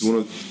goes to one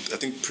of, I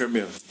think,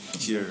 Premier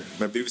here.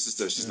 My baby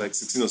sister, she's like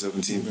 16 or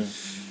 17.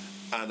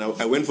 And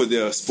I went for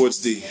their sports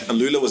day, and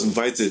Loyola was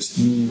invited,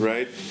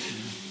 right?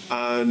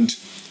 And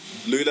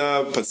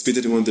Loyola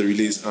participated in one of the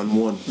relays and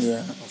won. Yeah,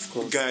 of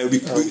course. Guy,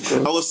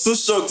 I was so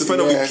shocked to find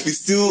out we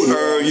still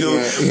are,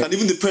 and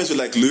even the parents were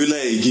like, Loyola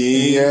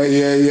again.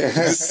 Yeah.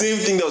 The same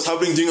thing that was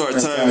happening during our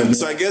time.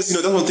 So I guess,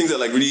 that's one of the things I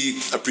like really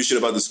appreciate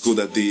about the school,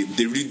 that they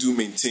really do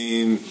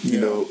maintain,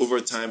 over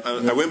time.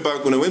 And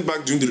when I went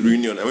back during the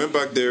reunion, I went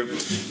back there,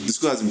 the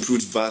school has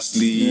improved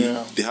vastly.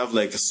 Yeah. They have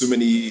like so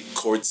many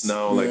courts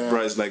now, like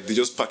Bryce, like they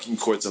just packing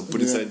courts and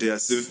put inside there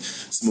as if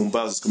Simone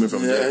Biles is coming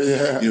from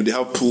there. Yeah. They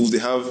have pools, they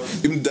have,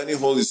 even Danny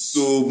Hall is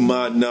so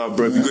mad now,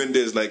 bro. If you go in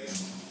there, it's like,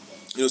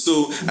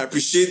 so I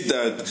appreciate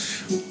that,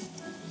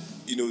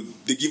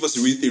 they give us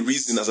a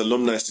reason as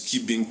alumni to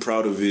keep being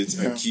proud of it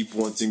and keep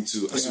wanting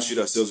to associate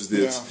ourselves with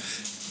it.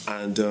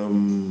 And,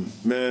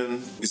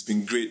 man, it's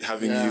been great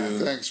having you.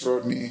 Thanks,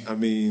 Rodney. I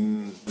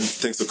mean,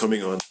 thanks for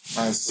coming on.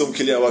 Nice.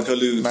 Somkele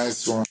Awa-Kalu.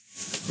 Nice one.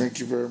 Thank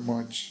you very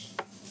much.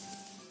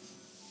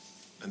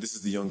 And this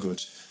is the Young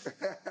God.